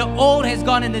 the old has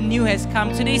gone and the new has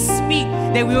come. Today, speak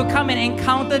that we will come and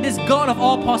encounter this God of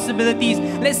all possibilities.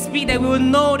 Let's speak that we will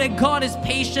know that God is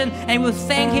patient and we'll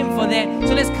thank Him for that.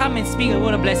 So let's come and speak a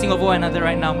word of blessing over one another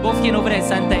right now, both here and over there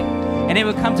at Suntec. And then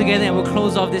we'll come together and we'll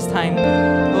close off this time.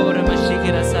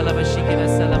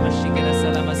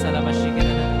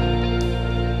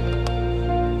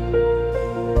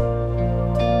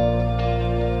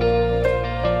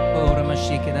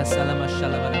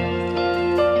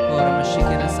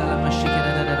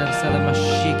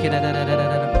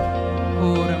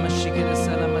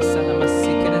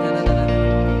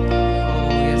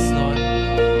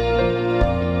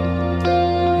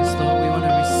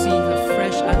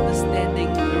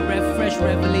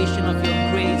 Revelation of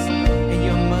your grace and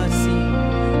your mercy.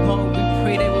 Lord, we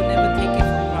pray that we'll never take it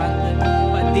for granted,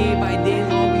 but day by day,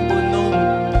 Lord, we will know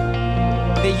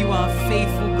that you are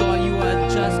faithful God, you are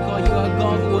just God, you are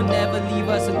God who will never leave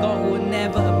us, a God who will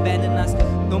never abandon us,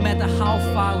 no matter how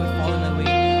far we've fallen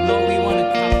away. Lord, we want to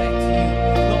come back to you.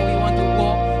 Lord, we want to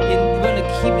walk in, we want to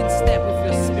keep in step with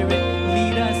your Spirit.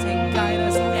 Lead us and guide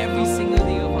us every single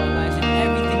day of our lives and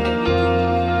everything that we do.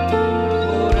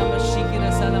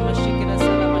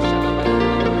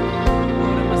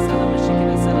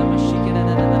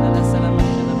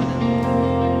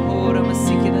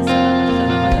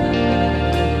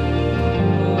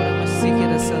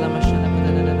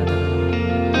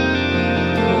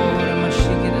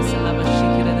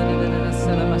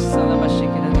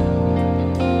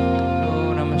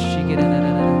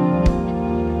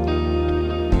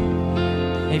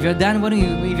 If you're done,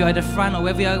 if you're at the front or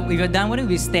if you're done, why don't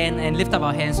we stand and lift up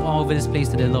our hands all over this place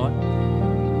to the Lord?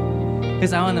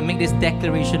 Because I want to make this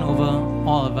declaration over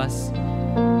all of us.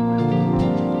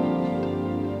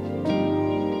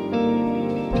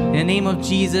 In the name of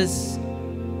Jesus,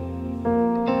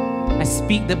 I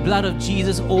speak the blood of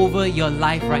Jesus over your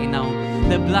life right now.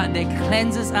 The blood that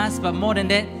cleanses us, but more than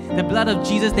that, the blood of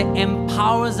Jesus that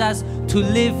empowers us to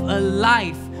live a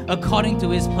life according to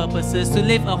His purposes, to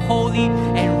live a holy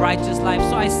and righteous life.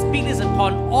 So I speak this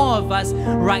upon all of us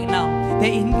right now,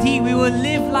 that indeed we will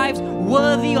live lives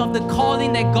worthy of the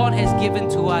calling that God has given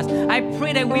to us. I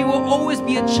pray that we will always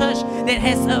be a church that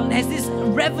has this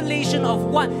revelation of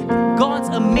what God's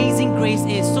amazing grace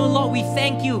is. So Lord, we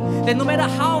thank you that no matter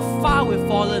how far we've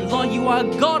fallen, Lord, you are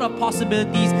a God of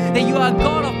possibilities, that you are a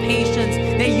God of patience,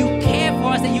 that you care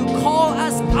for us, that you call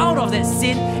us out of that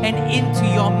sin and into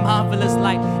your marvelous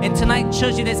light. And tonight,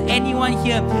 church, if there's anyone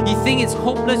here, you think it's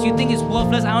hopeless, you think it's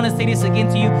worthless, I want to say this again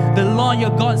to you. The Lord your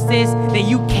God says that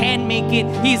you can make it.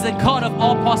 He is the God of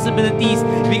all possibilities,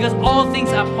 because all things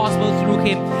are possible through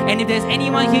Him. And if there's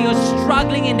anyone here who's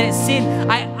struggling in that sin,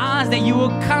 I ask that you will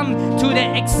come to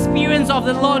the experience of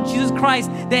the Lord Jesus Christ,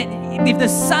 that if the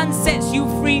Son sets you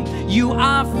free, you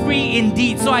are free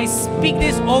indeed. So I speak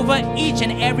this over each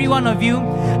and every one of you.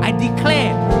 I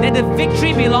declare that the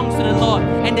victory belongs to the Lord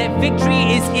and that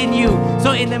victory is in you.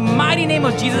 So in the mighty name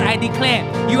of Jesus, I declare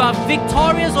you are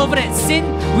victorious over that sin.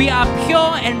 We are pure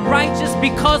and righteous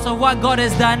because of what God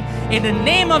has done. In the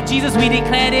name of Jesus, we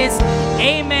declare this.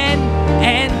 Amen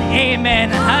and amen.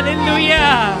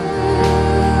 Hallelujah.